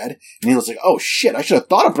instead? And he was like, oh, shit, I should have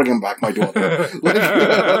thought of bringing back my daughter.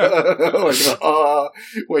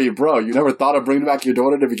 Wait, bro, you never thought of bringing back your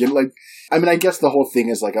daughter to begin? Like, I mean, I guess the whole thing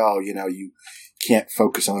is like, oh, you know, you can't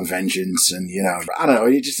focus on vengeance and, you know, I don't know.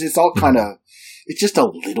 It's all kind of, it's just a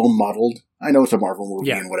little muddled. I know it's a Marvel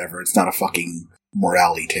movie and whatever. It's not a fucking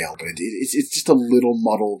morality tale, but it's just a little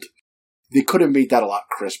muddled. They could have made that a lot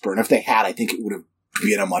crisper. And if they had, I think it would have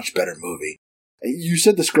been a much better movie. You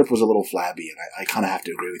said the script was a little flabby, and I kind of have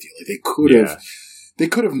to agree with you. Like, they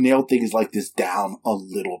could have nailed things like this down a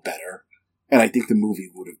little better, and I think the movie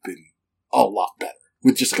would have been a lot better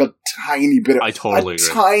with just like a tiny bit of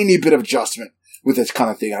tiny bit of adjustment with this kind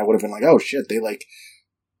of thing. I would have been like, oh shit, they like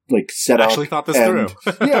set up. Actually thought this through.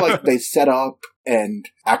 Yeah, like they set up and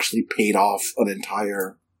actually paid off an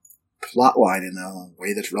entire plot line in a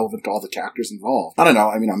way that's relevant to all the characters involved. I don't know.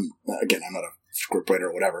 I mean, I'm not a scriptwriter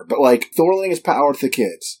or whatever, but like Thor letting his power to the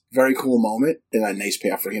kids, very cool moment, and a nice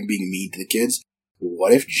payoff for him being mean to the kids.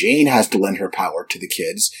 What if Jane has to lend her power to the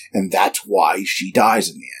kids, and that's why she dies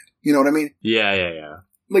in the end? You know what I mean? Yeah.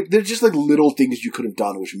 Like, there's just like little things you could have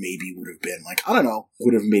done, which maybe would have been like, I don't know,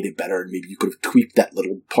 would have made it better, and maybe you could have tweaked that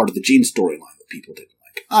little part of the Jane storyline that people didn't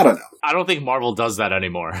like. I don't know. I don't think Marvel does that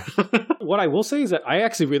anymore. What I will say is that I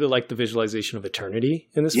actually really like the visualization of eternity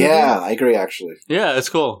in this movie. Yeah, I agree, actually. Yeah, it's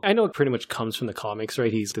cool. I know it pretty much comes from the comics,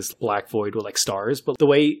 right? He's this black void with like stars, but the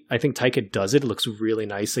way I think Taika does it looks really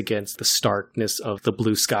nice against the starkness of the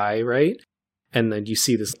blue sky, right? And then you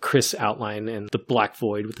see this crisp outline and the black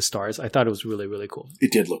void with the stars. I thought it was really, really cool.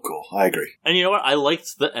 It did look cool. I agree. And you know what? I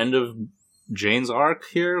liked the end of Jane's arc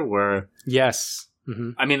here where... Yes.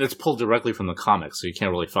 Mm-hmm. I mean, it's pulled directly from the comics, so you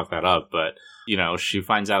can't really fuck that up. But, you know, she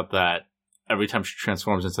finds out that every time she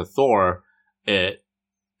transforms into Thor, it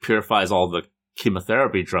purifies all the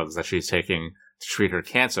chemotherapy drugs that she's taking to treat her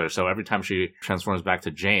cancer. So every time she transforms back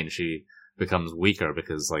to Jane, she becomes weaker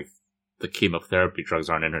because, like, the chemotherapy drugs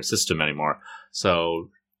aren't in her system anymore.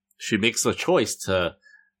 So she makes the choice to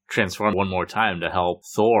transform one more time to help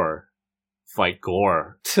Thor fight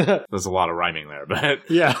Gore. There's a lot of rhyming there, but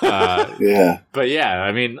yeah. But yeah,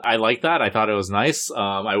 I mean, I like that. I thought it was nice.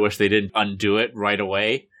 I wish they didn't undo it right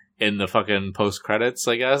away in the fucking post credits,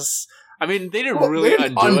 I guess. I mean, they didn't really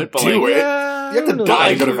undo it, but like, you have to die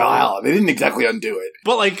and go to Valhalla. They didn't exactly undo it.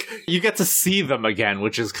 But like, you get to see them again,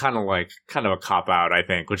 which is kind of a cop out, I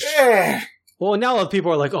think. Which well, now a lot of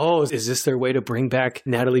people are like, oh, is this their way to bring back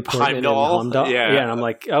Natalie Portman Heimdall? and Heimdall? Yeah, and I'm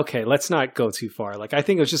like, okay, let's not go too far. Like, I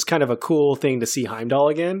think it was just kind of a cool thing to see Heimdall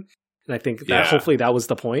again. And I think that hopefully that was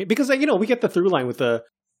the point. Because, like, you know, we get the through line with the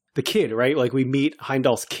kid, right? Like, we meet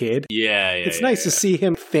Heimdall's kid. It's nice to see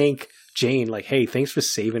him thank Jane, like, hey, thanks for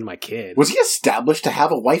saving my kid. Was he established to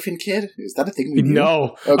have a wife and kid? Is that a thing we knew?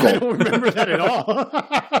 No. Okay. I don't remember that at all.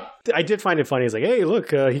 I did find it funny. It's like, hey,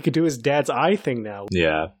 look, he could do his dad's eye thing now.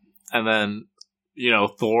 Yeah. And then, you know,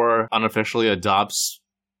 Thor unofficially adopts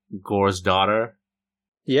Gore's daughter.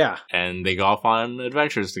 Yeah. And they go off on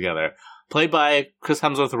adventures together. Played by Chris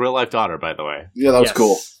Hemsworth's real-life daughter, by the way. Yeah, that was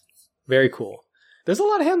cool. Very cool. There's a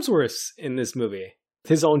lot of Hemsworths in this movie.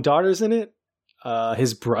 His own daughter's in it.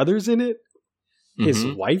 His brother's in it. His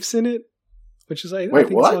wife's in it. Which is, I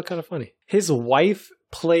think it's all kind of funny. His wife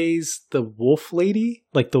plays the wolf lady.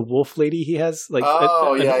 Like the wolf lady he has like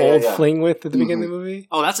an old fling with at the beginning of the movie.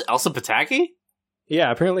 Oh, that's Elsa Pataki? Yeah,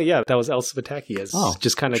 apparently, that was Elsa Pataki as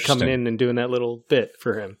just kind of coming in and doing that little bit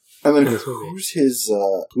for him. And then who's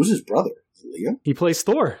his brother? Liam? He plays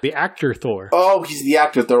Thor, the actor Thor. Oh, he's the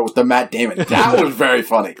actor Thor with the Matt Damon. That was very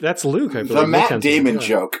funny. That's Luke, I believe. The Matt Damon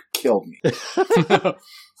joke killed me.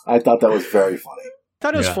 I thought that was very funny. I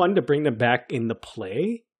thought it was fun to bring them back in the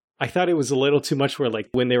play. I thought it was a little too much where, like,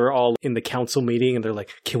 when they were all in the council meeting and they're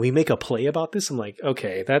like, can we make a play about this? I'm like,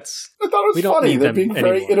 okay, that's... I thought it was funny. They're being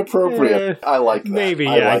very inappropriate. I like that. Maybe,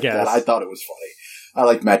 I guess. That. I thought it was funny. I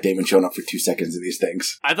like Matt Damon showing up for 2 seconds in these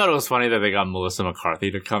things. I thought it was funny that they got Melissa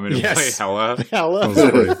McCarthy to come in and play Hela. Hela. That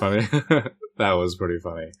was pretty funny. That was pretty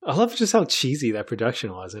funny. I love just how cheesy that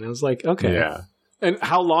production was. And it was like, okay. Yeah. And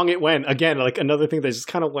how long it went. Again, like another thing that just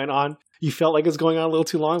kind of went on. you felt like it was going on a little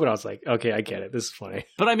too long, but I was like, okay, I get it. This is funny.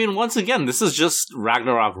 But I mean, once again, this is just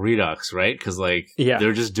Ragnarok Redux, right? Because, like,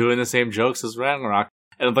 they're just doing the same jokes as Ragnarok.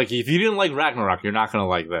 And, like, if you didn't like Ragnarok, you're not going to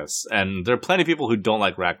like this. And there are plenty of people who don't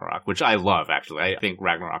like Ragnarok, which I love, actually. I think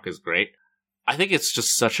Ragnarok is great. I think it's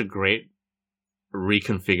just such a great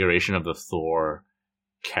reconfiguration of the Thor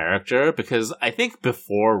character, because I think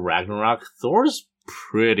before Ragnarok, Thor's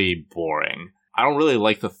pretty boring. I don't really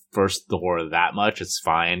like the first Thor that much. It's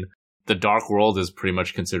fine. The Dark World is pretty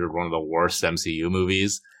much considered one of the worst MCU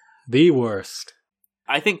movies. The worst.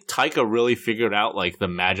 I think Taika really figured out, like, the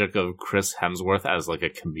magic of Chris Hemsworth as, like, a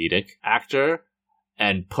comedic actor,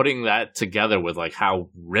 and putting that together with, like, how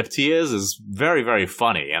ripped he is very, very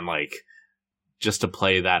funny. And, like, just to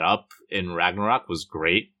play that up in Ragnarok was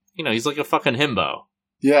great. You know, he's like a fucking himbo.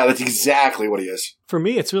 Yeah, that's exactly what he is. For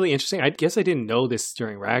me, it's really interesting. I guess I didn't know this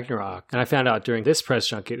during Ragnarok, and I found out during this press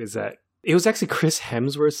junket is that it was actually Chris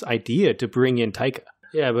Hemsworth's idea to bring in Taika.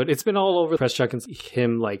 Yeah, but it's been all over press junkets,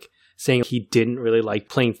 him, like, saying he didn't really like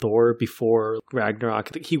playing Thor before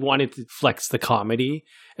Ragnarok. He wanted to flex the comedy,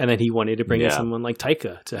 and then he wanted to bring in someone like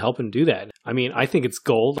Taika to help him do that. I mean, I think it's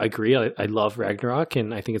gold. I agree. I love Ragnarok,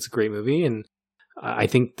 and I think it's a great movie, and I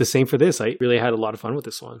think the same for this. I really had a lot of fun with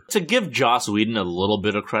this one. To give Joss Whedon a little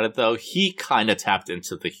bit of credit, though, he kind of tapped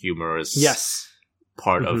into the humorous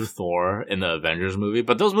part of Thor in the Avengers movie.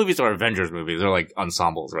 But those movies are Avengers movies. They're like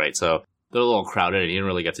ensembles, right? So they're a little crowded, and he didn't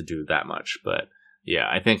really get to do that much. But yeah,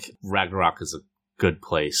 I think Ragnarok is a good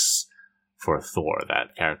place for Thor,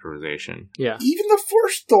 that characterization. Yeah. Even the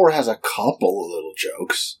first Thor has a couple of little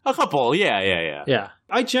jokes. A couple, yeah. Yeah.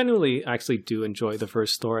 I genuinely actually do enjoy the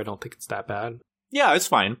first Thor. I don't think it's that bad. Yeah, it's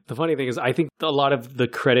fine. The funny thing is, I think a lot of the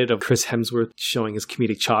credit of Chris Hemsworth showing his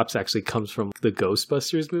comedic chops actually comes from the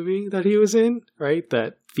Ghostbusters movie that he was in, right?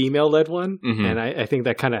 That female-led one. Mm-hmm. And I think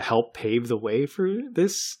that kind of helped pave the way for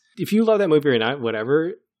this. If you love that movie or not,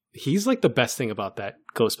 whatever, he's like the best thing about that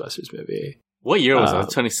Ghostbusters movie. What year was that?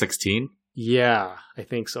 2016? Yeah, I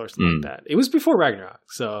think so, or something like that. It was before Ragnarok.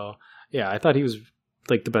 So, yeah, I thought he was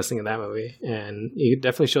like the best thing in that movie. And he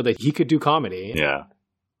definitely showed that he could do comedy. Yeah.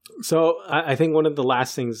 So I think one of the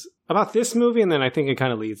last things about this movie, and then I think it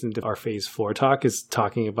kind of leads into our Phase 4 talk, is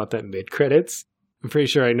talking about that mid-credits. I'm pretty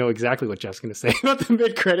sure I know exactly what Jeff's going to say about the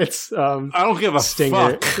mid-credits. I don't give a stinger.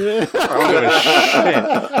 Fuck. I don't give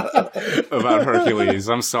a shit about Hercules.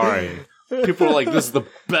 I'm sorry. People are like, this is the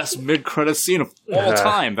best mid-credit scene of all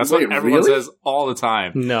time. That's what everyone says all the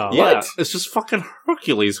time. No. Yeah, what? It's just fucking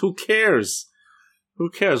Hercules. Who cares? Who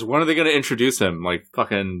cares? When are they going to introduce him? Like,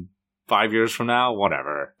 fucking 5 years from now?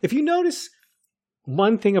 Whatever. If you notice,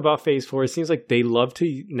 one thing about Phase 4, it seems like they love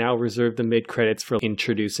to now reserve the mid-credits for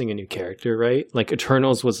introducing a new character, right? Like,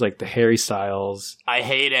 Eternals was like the Harry Styles. I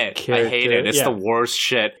hate it. It's the worst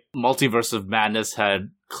shit. Multiverse of Madness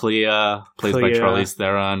had Clea, played by Charlize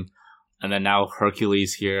Theron. And then now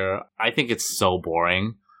Hercules here. I think it's so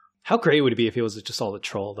boring. How great would it be if it was just all a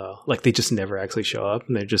troll, though? Like, they just never actually show up,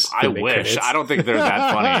 and they're just... I wish. Credits. I don't think they're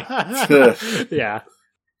that funny. Yeah.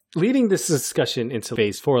 Leading this discussion into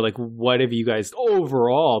Phase 4, like, what have you guys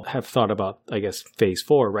overall have thought about, I guess, Phase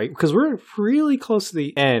 4, right? Because we're really close to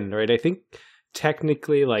the end, right? I think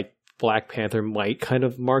technically, like, Black Panther might kind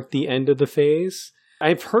of mark the end of the phase.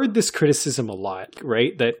 I've heard this criticism a lot,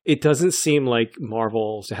 right? That it doesn't seem like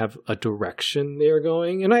Marvel to have a direction they're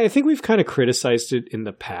going. And I think we've kind of criticized it in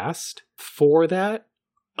the past for that.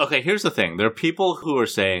 Okay, here's the thing. There are people who are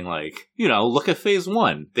saying, like, you know, look at Phase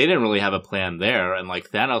 1. They didn't really have a plan there, and, like,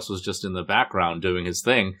 Thanos was just in the background doing his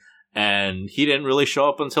thing, and he didn't really show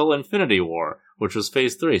up until Infinity War, which was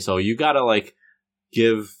Phase 3. So you gotta, like,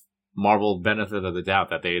 give Marvel benefit of the doubt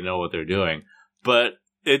that they know what they're doing. But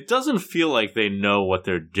it doesn't feel like they know what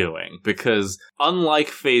they're doing, because unlike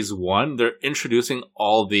Phase 1, they're introducing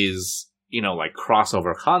all these, you know, like,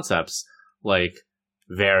 crossover concepts, like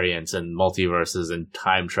variants and multiverses and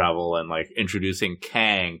time travel, and, like, introducing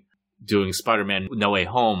Kang, doing Spider-Man No Way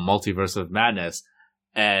Home, Multiverse of Madness,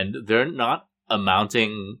 and they're not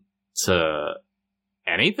amounting to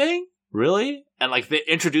anything, really? And, like, they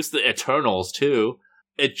introduced the Eternals, too.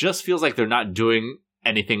 It just feels like they're not doing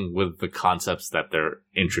anything with the concepts that they're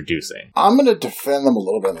introducing. I'm going to defend them a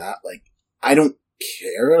little bit on that. Like, I don't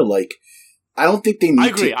care. Like, I don't think they need to... I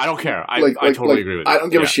agree. I don't care. I totally agree with you. I don't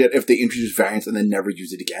give a shit if they introduce variants and then never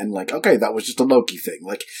use it again. Like, okay, that was just a Loki thing.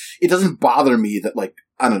 Like, it doesn't bother me that, like,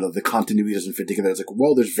 I don't know, the continuity doesn't fit together. It's like,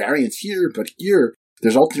 well, there's variants here, but here,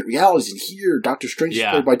 there's alternate realities, and here, Doctor Strange is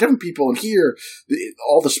played by different people, and here,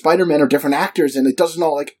 all the Spider-Men are different actors, and it doesn't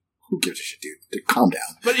all, like... Who gives a shit, dude? Calm down.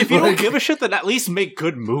 But if you don't give a shit, then at least make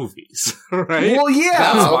good movies, right? Well,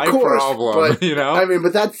 yeah, that's my of course, problem, but, you know? I mean,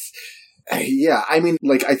 but that's... Yeah, I mean,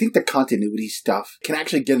 like, I think the continuity stuff can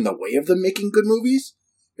actually get in the way of them making good movies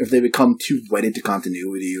if they become too wedded to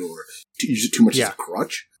continuity or use it too much as a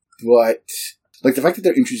crutch. But, like, the fact that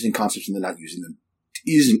they're introducing concepts and they're not using them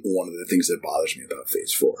isn't one of the things that bothers me about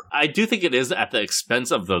Phase 4. I do think it is at the expense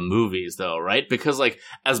of the movies, though, right? Because, like,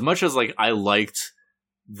 as much as, like, I liked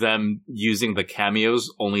them using the cameos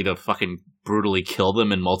only to fucking brutally kill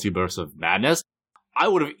them in Multiverse of Madness, I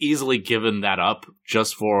would have easily given that up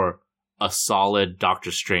just for a solid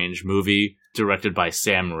Doctor Strange movie directed by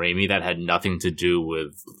Sam Raimi that had nothing to do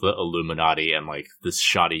with the Illuminati and, like, this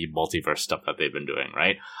shoddy multiverse stuff that they've been doing,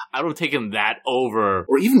 right? I would have taken that over...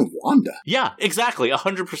 Or even Wanda. Yeah, exactly,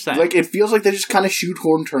 100%. Like, it feels like they just kind of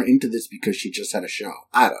shoehorned her into this because she just had a show.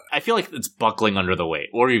 I don't know. I feel like it's buckling under the weight.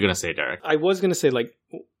 What are you going to say, Derek? I was going to say, like,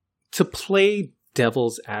 to play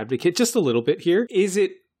devil's advocate just a little bit here, is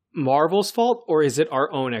it Marvel's fault or is it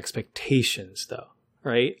our own expectations, though?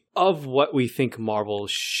 Right? Of what we think Marvel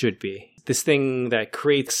should be. This thing that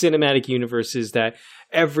creates cinematic universes that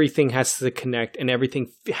everything has to connect and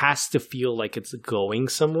everything has to feel like it's going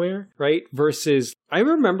somewhere, right? Versus, I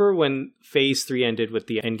remember when Phase 3 ended with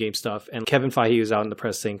the Endgame stuff and Kevin Feige was out in the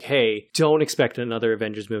press saying, hey, don't expect another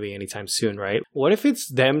Avengers movie anytime soon, right? What if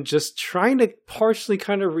it's them just trying to partially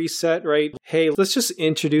kind of reset, right? Hey, let's just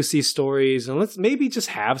introduce these stories and let's maybe just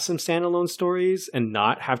have some standalone stories and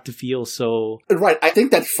not have to feel so... Right, I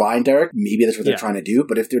think that's fine, Derek. Maybe that's what they're trying to do,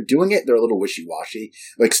 but if they're doing it, they're a little wishy-washy.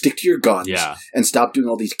 Like, stick to your guns and stop doing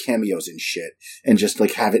all these cameos and shit and just,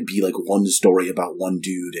 like, have it be, like, one story about one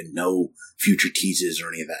dude and no future teases or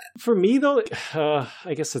any of that. For me, though,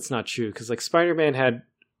 I guess that's not true, because, like, Spider-Man had,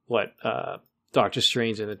 Doctor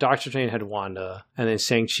Strange, and the Doctor Strange had Wanda, and then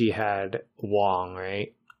Shang-Chi had Wong,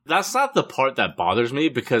 right? That's not the part that bothers me,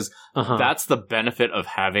 because that's the benefit of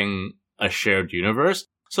having a shared universe.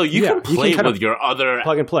 So you can play with your other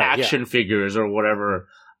action figures or whatever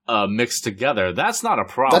mixed together. That's not a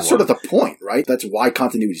problem. That's sort of the point, right? That's why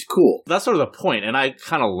continuity is cool. That's sort of the point, and I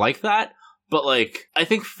kind of like that. But, like, I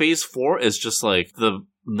think Phase 4 is just, like, the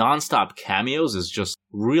nonstop cameos is just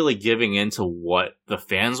really giving into what the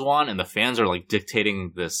fans want, and the fans are, like,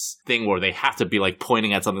 dictating this thing where they have to be, like,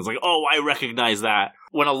 pointing at something. It's like, oh, I recognize that.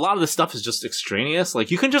 When a lot of this stuff is just extraneous,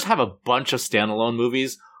 like, you can just have a bunch of standalone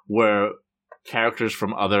movies where characters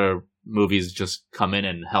from other movies just come in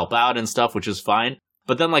and help out and stuff, which is fine.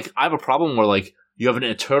 But then, like, I have a problem where, like, you have an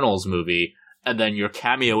Eternals movie, and then your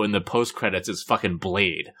cameo in the post-credits is fucking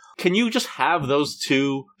Blade. Can you just have those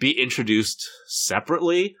two be introduced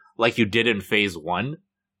separately, like you did in Phase 1?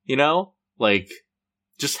 You know? Like,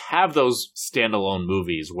 just have those standalone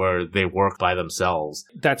movies where they work by themselves.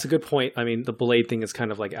 That's a good point. I mean, the Blade thing is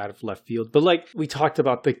kind of, like, out of left field. But, like, we talked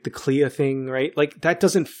about the Clea thing, right? Like, that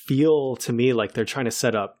doesn't feel to me like they're trying to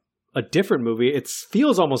set up a different movie. It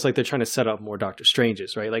feels almost like they're trying to set up more Doctor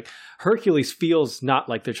Stranges, right? Like, Hercules feels not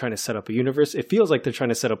like they're trying to set up a universe. It feels like they're trying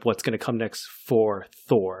to set up what's going to come next for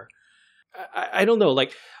Thor. I don't know.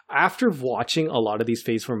 Like, after watching a lot of these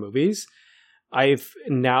Phase 4 movies, I've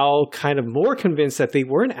now kind of more convinced that they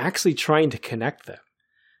weren't actually trying to connect them.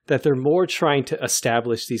 That they're more trying to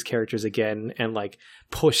establish these characters again and, like,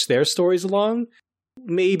 push their stories along.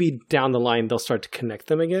 Maybe down the line they'll start to connect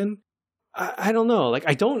them again. I don't know. Like,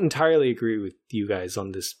 I don't entirely agree with you guys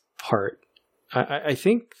on this part. I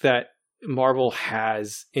think that Marvel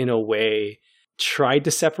has, in a way, tried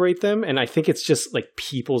to separate them, and I think it's just, like,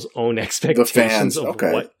 people's own expectations of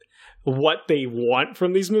what they want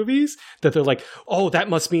from these movies, that they're like, oh, that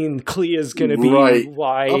must mean Clea's gonna be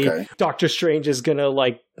why Doctor Strange is gonna,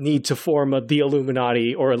 like, need to form the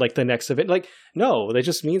Illuminati or, like, the next event. Like, no, that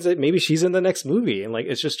just means that maybe she's in the next movie, and, like,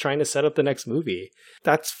 it's just trying to set up the next movie.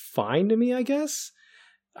 That's fine to me, I guess.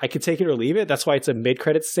 I could take it or leave it. That's why it's a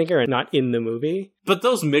mid-credits stinger and not in the movie. But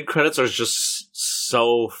those mid-credits are just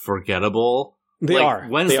so forgettable. They are.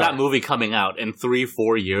 When's that movie coming out? In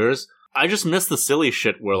 3-4 years? I just miss the silly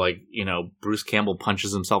shit where, like, you know, Bruce Campbell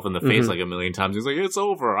punches himself in the face like a million times. He's like, it's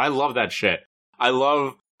over. I love that shit. I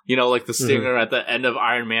love, you know, like the stinger at the end of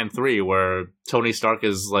Iron Man 3 where Tony Stark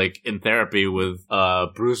is, like, in therapy with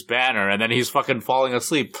Bruce Banner and then he's fucking falling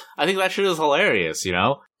asleep. I think that shit is hilarious, you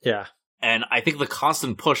know? Yeah. And I think the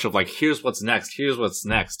constant push of, like, here's what's next.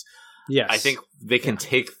 Yes. I think they can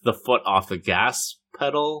take the foot off the gas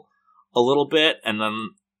pedal a little bit, and then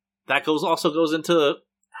that also goes into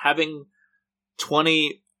having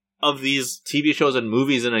 20 of these TV shows and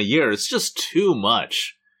movies in a year. It's just too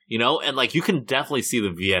much, you know? And, like, you can definitely see the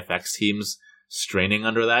VFX teams straining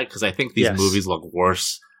under that, because I think these movies look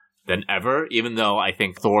worse than ever, even though I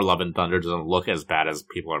think Thor Love and Thunder doesn't look as bad as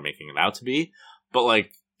people are making it out to be. But,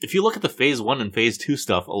 like, if you look at the Phase 1 and Phase 2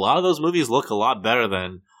 stuff, a lot of those movies look a lot better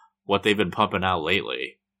than what they've been pumping out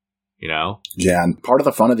lately. You know? Yeah, and part of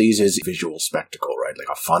the fun of these is visual spectacle, right? Like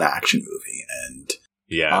a fun action movie.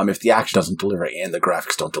 And if the action doesn't deliver and the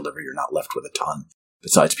graphics don't deliver, you're not left with a ton.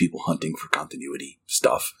 Besides people hunting for continuity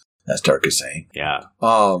stuff, as Tark is saying. Yeah.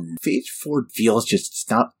 Phase 4 feels it's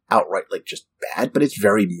not outright like just bad, but it's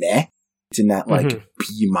very meh. It's in that like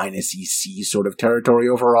B-EC sort of territory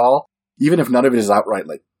overall. Even if none of it is outright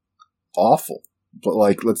like awful. But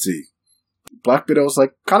like, let's see. Black Widow's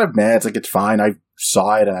like kind of meh. It's like it's fine. I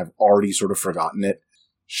saw it and I've already sort of forgotten it.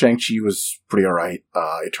 Shang-Chi was pretty alright.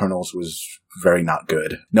 Eternals was very not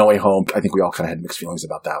good. No Way Home, I think we all kind of had mixed feelings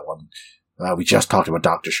about that one. We just talked about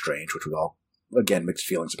Doctor Strange, which we all, again, mixed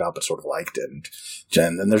feelings about, but sort of liked. And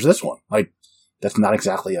then there's this one. Like, that's not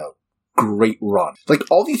exactly a great run. Like,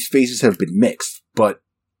 all these phases have been mixed, but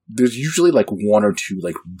there's usually like one or two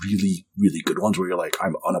like really, really good ones where you're like,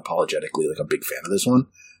 I'm unapologetically like a big fan of this one,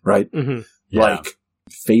 right? Like,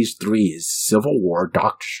 Phase 3 is Civil War,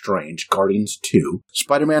 Doctor Strange, Guardians 2,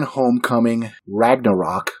 Spider-Man Homecoming,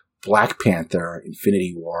 Ragnarok, Black Panther,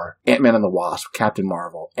 Infinity War, Ant-Man and the Wasp, Captain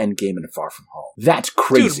Marvel, Endgame, and Far From Home. That's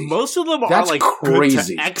crazy. Dude, most of them are like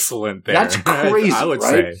crazy. Good to excellent there. That's crazy, I would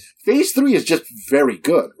say. Phase 3 is just very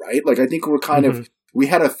good, right? Like, I think we're kind of, we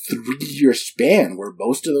had a 3-year span where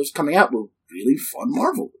most of those coming out were really fun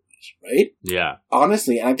Marvel movies, right? Yeah.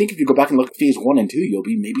 Honestly, and I think if you go back and look at Phase 1 and 2, you'll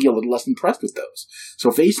be maybe a little less impressed with those.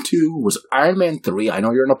 So Phase 2 was Iron Man 3. I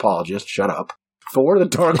know you're an apologist. Shut up. Thor: The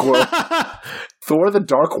Dark World. Thor: The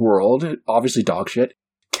Dark World, obviously dog shit.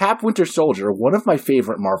 Cap Winter Soldier, one of my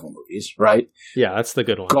favorite Marvel movies, right? Yeah, that's the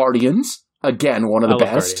good one. Guardians, again, one of the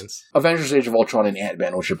best. Guardians. Avengers: Age of Ultron and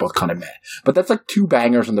Ant-Man, which are both kind of meh. But that's like two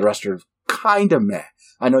bangers and the rest are kind of meh.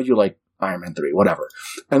 I know you like Iron Man 3, whatever.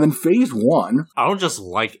 And then Phase 1... I don't just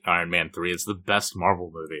like Iron Man 3, it's the best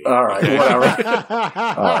Marvel movie. Alright, whatever.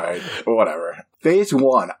 Alright, whatever. Phase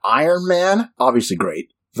 1, Iron Man, obviously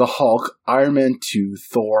great. The Hulk, Iron Man 2,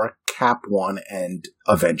 Thor, Cap 1, and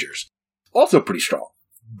Avengers. Also pretty strong.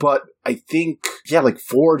 But I think, like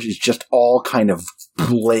Forge is just all kind of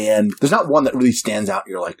bland. There's not one that really stands out.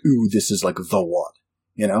 You're like, ooh, this is like the one,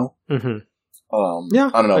 you know?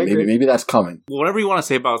 Yeah, I don't know. Maybe that's coming. Whatever you want to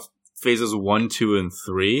say about phases 1, 2, and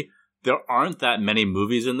 3, there aren't that many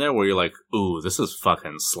movies in there where you're like, ooh, this is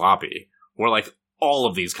fucking sloppy. Where like all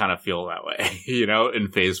of these kind of feel that way, you know, in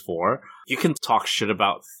Phase 4. You can talk shit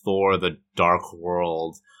about Thor, The Dark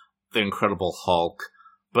World, The Incredible Hulk,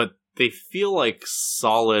 but they feel like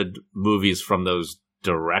solid movies from those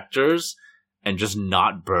directors and just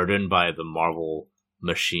not burdened by the Marvel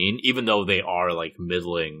machine, even though they are like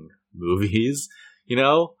middling movies, you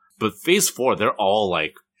know? But Phase 4, they're all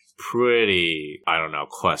like pretty, I don't know,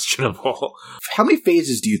 questionable. How many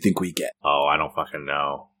phases do you think we get? Oh, I don't fucking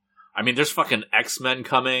know. I mean, there's fucking X-Men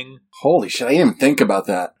coming. Holy shit, I didn't even think about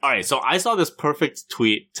that. Alright, so I saw this perfect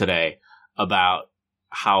tweet today about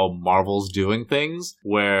how Marvel's doing things,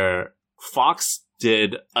 where Fox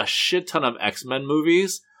did a shit ton of X-Men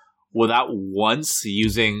movies without once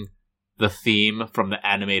using the theme from the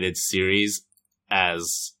animated series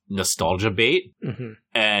as nostalgia bait.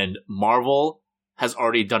 And Marvel has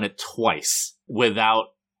already done it twice without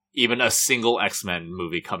even a single X-Men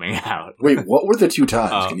movie coming out. Wait, what were the two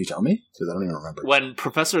times? Can you tell me? Because I don't even remember. When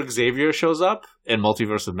Professor Xavier shows up in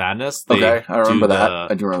Multiverse of Madness, they I remember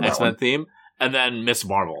that. I do remember X-Men that theme. And then Miss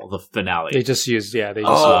Marvel, the finale. They just used,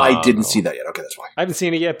 I didn't see that yet. Okay, that's why. I haven't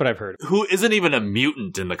seen it yet, but I've heard it. Who isn't even a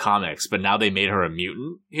mutant in the comics, but now they made her a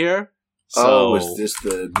mutant here. So, is this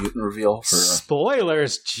the mutant reveal?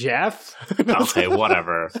 Spoilers, Jeff. Okay,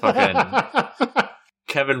 whatever. Fucking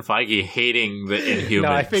Kevin Feige hating the Inhumans.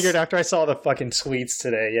 No, I figured after I saw the fucking tweets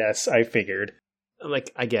today, yes, I figured.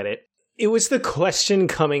 Like, I get it. It was the question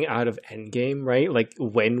coming out of Endgame, right? Like,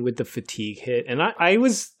 when would the fatigue hit? And I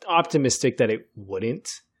was optimistic that it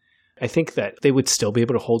wouldn't. I think that they would still be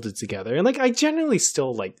able to hold it together. And, like, I generally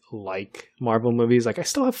still, like Marvel movies. Like, I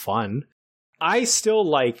still have fun. I still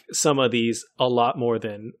like some of these a lot more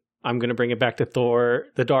than I'm going to bring it back to Thor,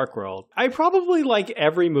 The Dark World. I probably like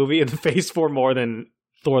every movie in the Phase 4 more than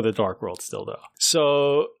Thor, The Dark World still, though.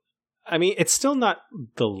 So, I mean, it's still not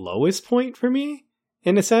the lowest point for me,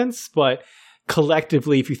 in a sense, but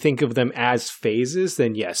collectively, if you think of them as phases,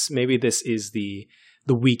 then yes, maybe this is the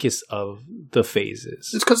weakest of the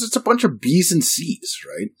phases. It's because it's a bunch of B's and C's,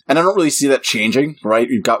 right? And I don't really see that changing, right?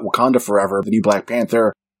 You've got Wakanda Forever, the new Black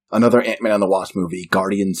Panther, another Ant-Man and the Wasp movie,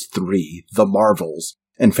 Guardians 3, The Marvels,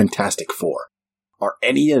 and Fantastic Four. Are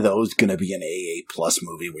any of those going to be an AA plus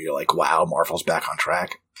movie where you're like, wow, Marvel's back on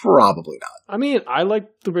track? Probably not. I mean, I like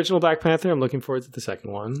the original Black Panther. I'm looking forward to the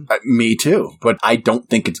second one. Me too. But I don't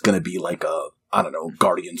think it's going to be like a, I don't know,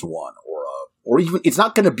 Guardians 1 or Or even, it's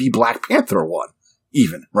not going to be Black Panther 1,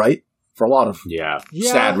 even, right? For a lot of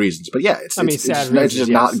sad reasons. But yeah, it's just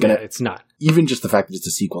not going to... It's not. Even just the fact that it's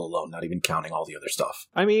a sequel alone, not even counting all the other stuff.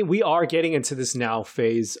 I mean, we are getting into this now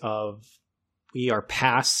phase of we are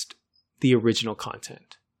past the original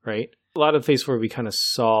content, right? A lot of phase 4 we kind of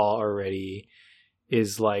saw already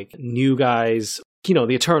is like new guys, you know,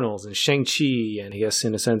 the Eternals and Shang-Chi and I guess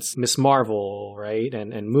in a sense Miss Marvel, right?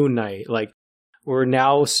 And Moon Knight. Like we're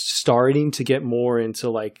now starting to get more into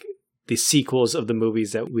like the sequels of the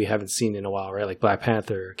movies that we haven't seen in a while, right? Like Black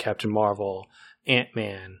Panther, Captain Marvel,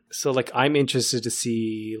 Ant-Man. So like I'm interested to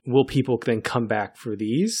see, will people then come back for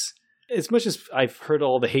these? As much as I've heard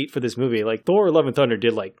all the hate for this movie, like Thor Love and Thunder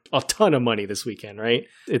did like a ton of money this weekend, right?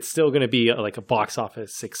 It's still going to be like a box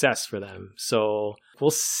office success for them. So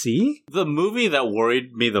we'll see. The movie that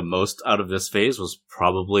worried me the most out of this phase was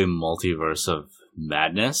probably Multiverse of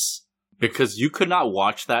Madness, because you could not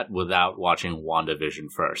watch that without watching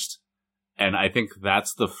WandaVision first. And I think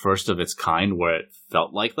that's the first of its kind where it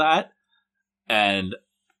felt like that. And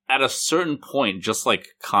at a certain point, just like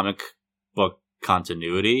comic book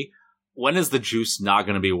continuity, when is the juice not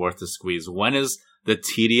going to be worth the squeeze? When is the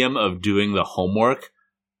tedium of doing the homework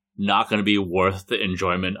not going to be worth the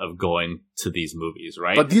enjoyment of going to these movies,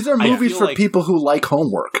 right? But these are movies for people who like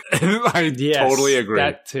homework. I totally agree.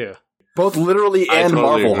 That too. Both literally and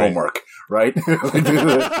totally Marvel homework, right?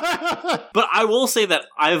 But I will say that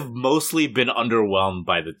I've mostly been underwhelmed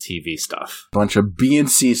by the TV stuff. Bunch of B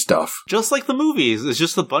and C stuff. Just like the movies, it's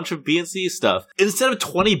just a bunch of B and C stuff. Instead of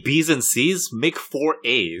 20 Bs and Cs, make 4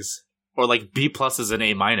 As. Or like B pluses and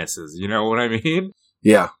A minuses, you know what I mean?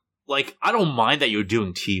 Yeah. Like, I don't mind that you're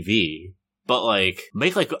doing TV, but like,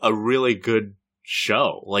 make like a really good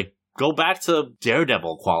show. Like, go back to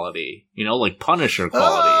Daredevil quality, you know, like Punisher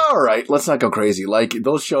quality. All right, let's not go crazy. Like,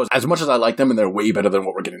 those shows, as much as I like them, and they're way better than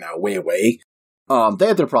what we're getting now, way, they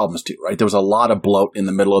had their problems too, right? There was a lot of bloat in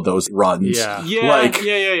the middle of those runs. Yeah.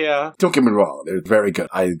 Don't get me wrong, they're very good.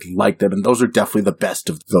 I like them, and those are definitely the best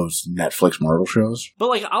of those Netflix Marvel shows. But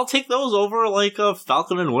like, I'll take those over like a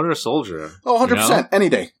Falcon and Winter Soldier. Oh, 100%. You know?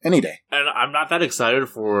 Any day. And I'm not that excited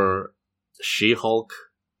for She-Hulk,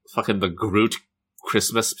 fucking the Groot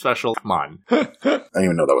Christmas special. Come on. I didn't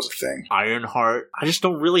even know that was a thing. Ironheart. I just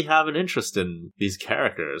don't really have an interest in these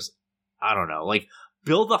characters. I don't know. Like,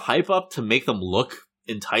 build the hype up to make them look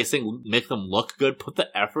enticing, make them look good, put the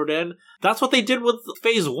effort in. That's what they did with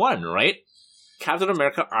Phase 1, right? Captain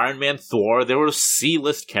America, Iron Man, Thor, they were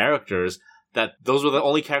C-list characters that those were the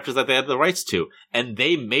only characters that they had the rights to. And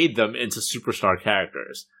they made them into superstar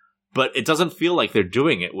characters. But it doesn't feel like they're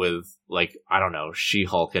doing it with, like, I don't know,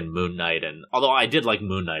 She-Hulk and Moon Knight. And although I did like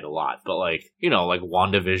Moon Knight a lot, but like, you know, like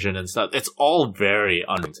WandaVision and stuff, it's all very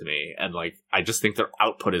unknown to me. And like, I just think their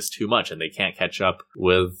output is too much and they can't catch up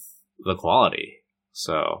with the quality.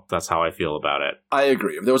 So that's how I feel about it. I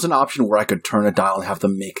agree. If there was an option where I could turn a dial and have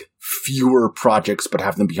them make fewer projects but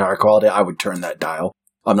have them be higher quality, I would turn that dial.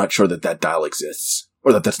 I'm not sure that that dial exists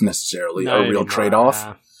or that that's necessarily a real trade-off.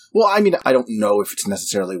 Yeah. Well, I mean, I don't know if it's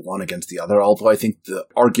necessarily one against the other, although I think the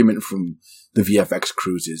argument from the VFX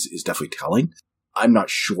crews is definitely telling. I'm not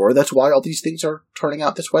sure that's why all these things are turning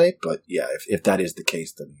out this way, but yeah, if that is the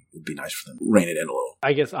case, then it would be nice for them to rein it in a little.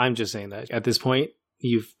 I guess I'm just saying that at this point,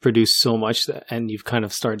 you've produced so much and you've kind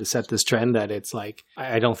of started to set this trend that it's like,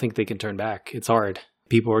 I don't think they can turn back. It's hard.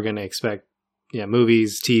 People are going to expect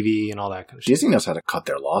movies, TV, and all that kind of shit. Disney knows how to cut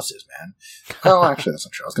their losses, man. Well, actually, that's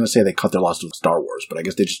not true. I was going to say they cut their losses with Star Wars, but I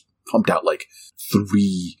guess they just pumped out like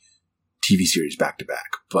 3 TV series back to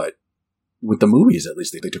back. But with the movies, at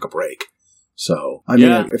least they took a break. So, I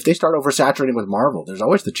mean, if they start oversaturating with Marvel, there's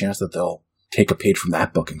always the chance that they'll take a page from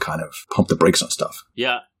that book and kind of pump the brakes on stuff.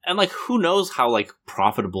 Yeah. And like, who knows how like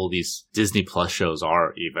profitable these Disney Plus shows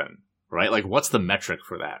are even, right? Like, what's the metric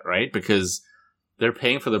for that, right? Because they're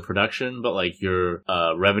paying for the production, but like your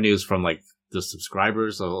revenues from like the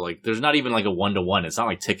subscribers, so like there's not even like a 1-to-1. It's not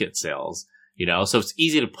like ticket sales, you know? So it's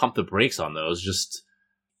easy to pump the brakes on those. Just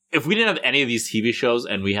if we didn't have any of these TV shows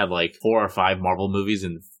and we had like 4 or 5 Marvel movies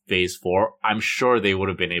in Phase 4, I'm sure they would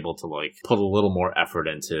have been able to like put a little more effort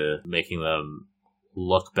into making them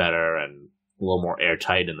look better and a little more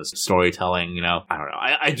airtight in the storytelling, you know? I don't know.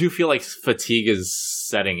 I do feel like fatigue is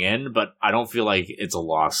setting in, but I don't feel like it's a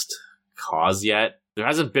lost cause yet. There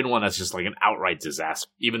hasn't been one that's just like an outright disaster,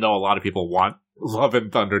 even though a lot of people want Love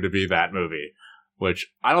and Thunder to be that movie,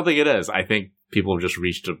 which I don't think it is. I think people have just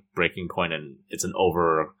reached a breaking point and it's an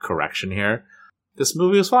overcorrection here. This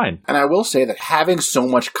movie was fine. And I will say that having so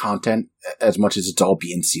much content, as much as it's all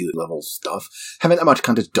B and C level stuff, having that much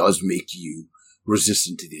content does make you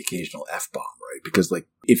resistant to the occasional F-bomb, right? Because like,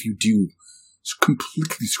 if you do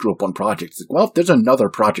completely screw up one project. It's like, well, if there's another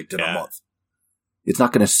project in a month, it's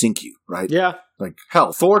not going to sink you, right? Yeah. Like,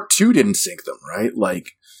 hell, Thor 2 didn't sink them, right?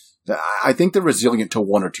 Like, I think they're resilient to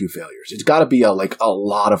one or two failures. It's got to be a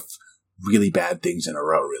lot of really bad things in a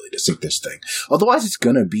row, really, to sink this thing. Otherwise, it's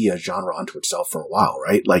going to be a genre unto itself for a while,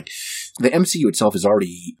 right? Like, the MCU itself is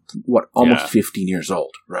already, almost 15 years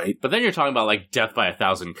old, right? But then you're talking about, like, death by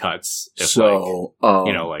 1,000 cuts. If, so,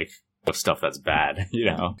 of stuff that's bad,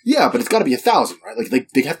 Yeah, but it's got to be 1,000, right? Like,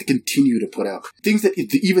 they have to continue to put out things that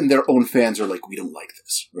even their own fans are like, we don't like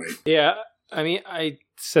this, right? Yeah, I mean, I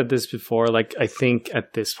said this before. Like, I think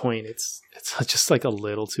at this point, it's just like a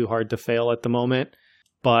little too hard to fail at the moment.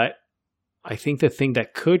 But I think the thing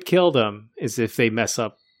that could kill them is if they mess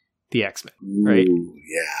up the X-Men, right? Ooh,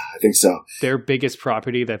 yeah, I think so. Their biggest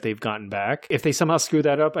property that they've gotten back. If they somehow screw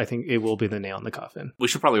that up, I think it will be the nail in the coffin. We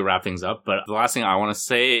should probably wrap things up, but the last thing I want to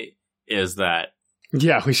say is that...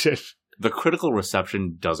 Yeah, we should. The critical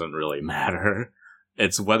reception doesn't really matter.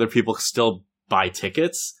 It's whether people still buy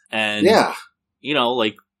tickets, and,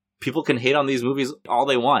 people can hate on these movies all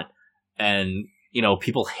they want. And,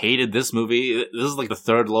 people hated this movie. This is like the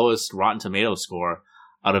third lowest Rotten Tomatoes score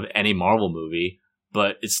out of any Marvel movie,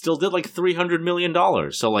 but it still did like $300 million.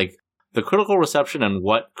 So, like, the critical reception and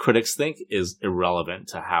what critics think is irrelevant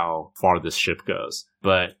to how far this ship goes.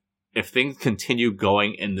 But if things continue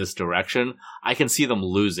going in this direction, I can see them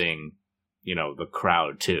losing, the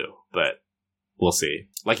crowd too. But we'll see.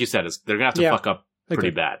 Like you said, they're going to have to fuck up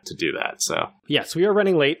pretty bad to do that. So yes, we are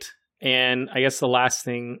running late. And I guess the last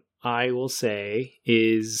thing I will say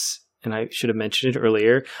is, and I should have mentioned it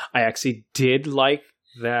earlier, I actually did like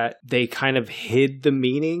that they kind of hid the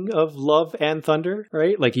meaning of Love and Thunder,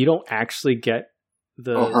 right? Like, you don't actually get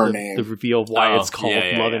the reveal of why it's called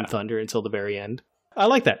Love and Thunder until the very end. I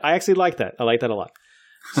like that. I actually like that. I like that a lot.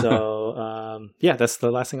 So, that's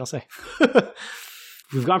the last thing I'll say.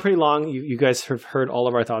 We've gone pretty long. You guys have heard all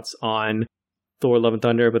of our thoughts on Thor, Love and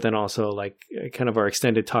Thunder, but then also like kind of our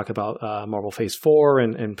extended talk about Marvel Phase 4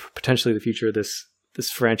 and potentially the future of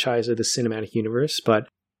this franchise or this cinematic universe. But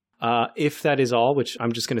if that is all, which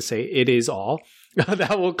I'm just going to say it is all,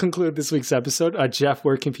 that will conclude this week's episode. Jeff,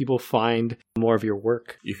 where can people find more of your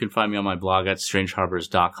work? You can find me on my blog at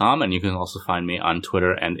strangeharbors.com, and you can also find me on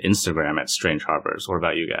Twitter and Instagram at strangeharbors. What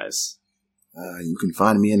about you guys? You can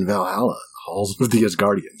find me in Valhalla, Halls of the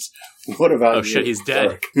Asgardians. What about you? Oh shit, he's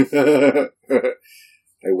dead. I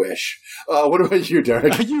wish. What about you,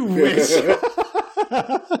 Derek? You wish. You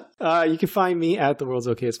can find me at The World's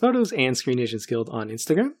Okayest Photos and Screen Agents Guild on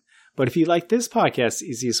Instagram. But if you like this podcast, the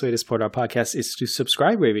easiest way to support our podcast is to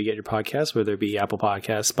subscribe wherever you get your podcasts, whether it be Apple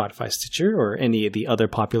Podcasts, Spotify, Stitcher, or any of the other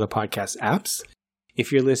popular podcast apps.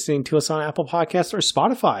 If you're listening to us on Apple Podcasts or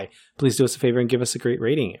Spotify, please do us a favor and give us a great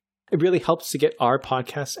rating. It really helps to get our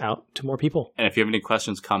podcast out to more people. And if you have any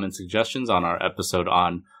questions, comments, suggestions on our episode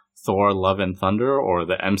on Thor, Love and Thunder or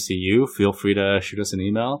the MCU, feel free to shoot us an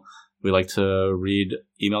email. We like to read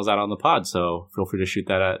emails out on the pod, so feel free to shoot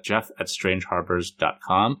that at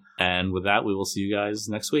jeff@strangeharbors.com. And with that, we will see you guys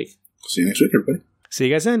next week. See you next week, everybody. See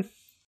you guys then.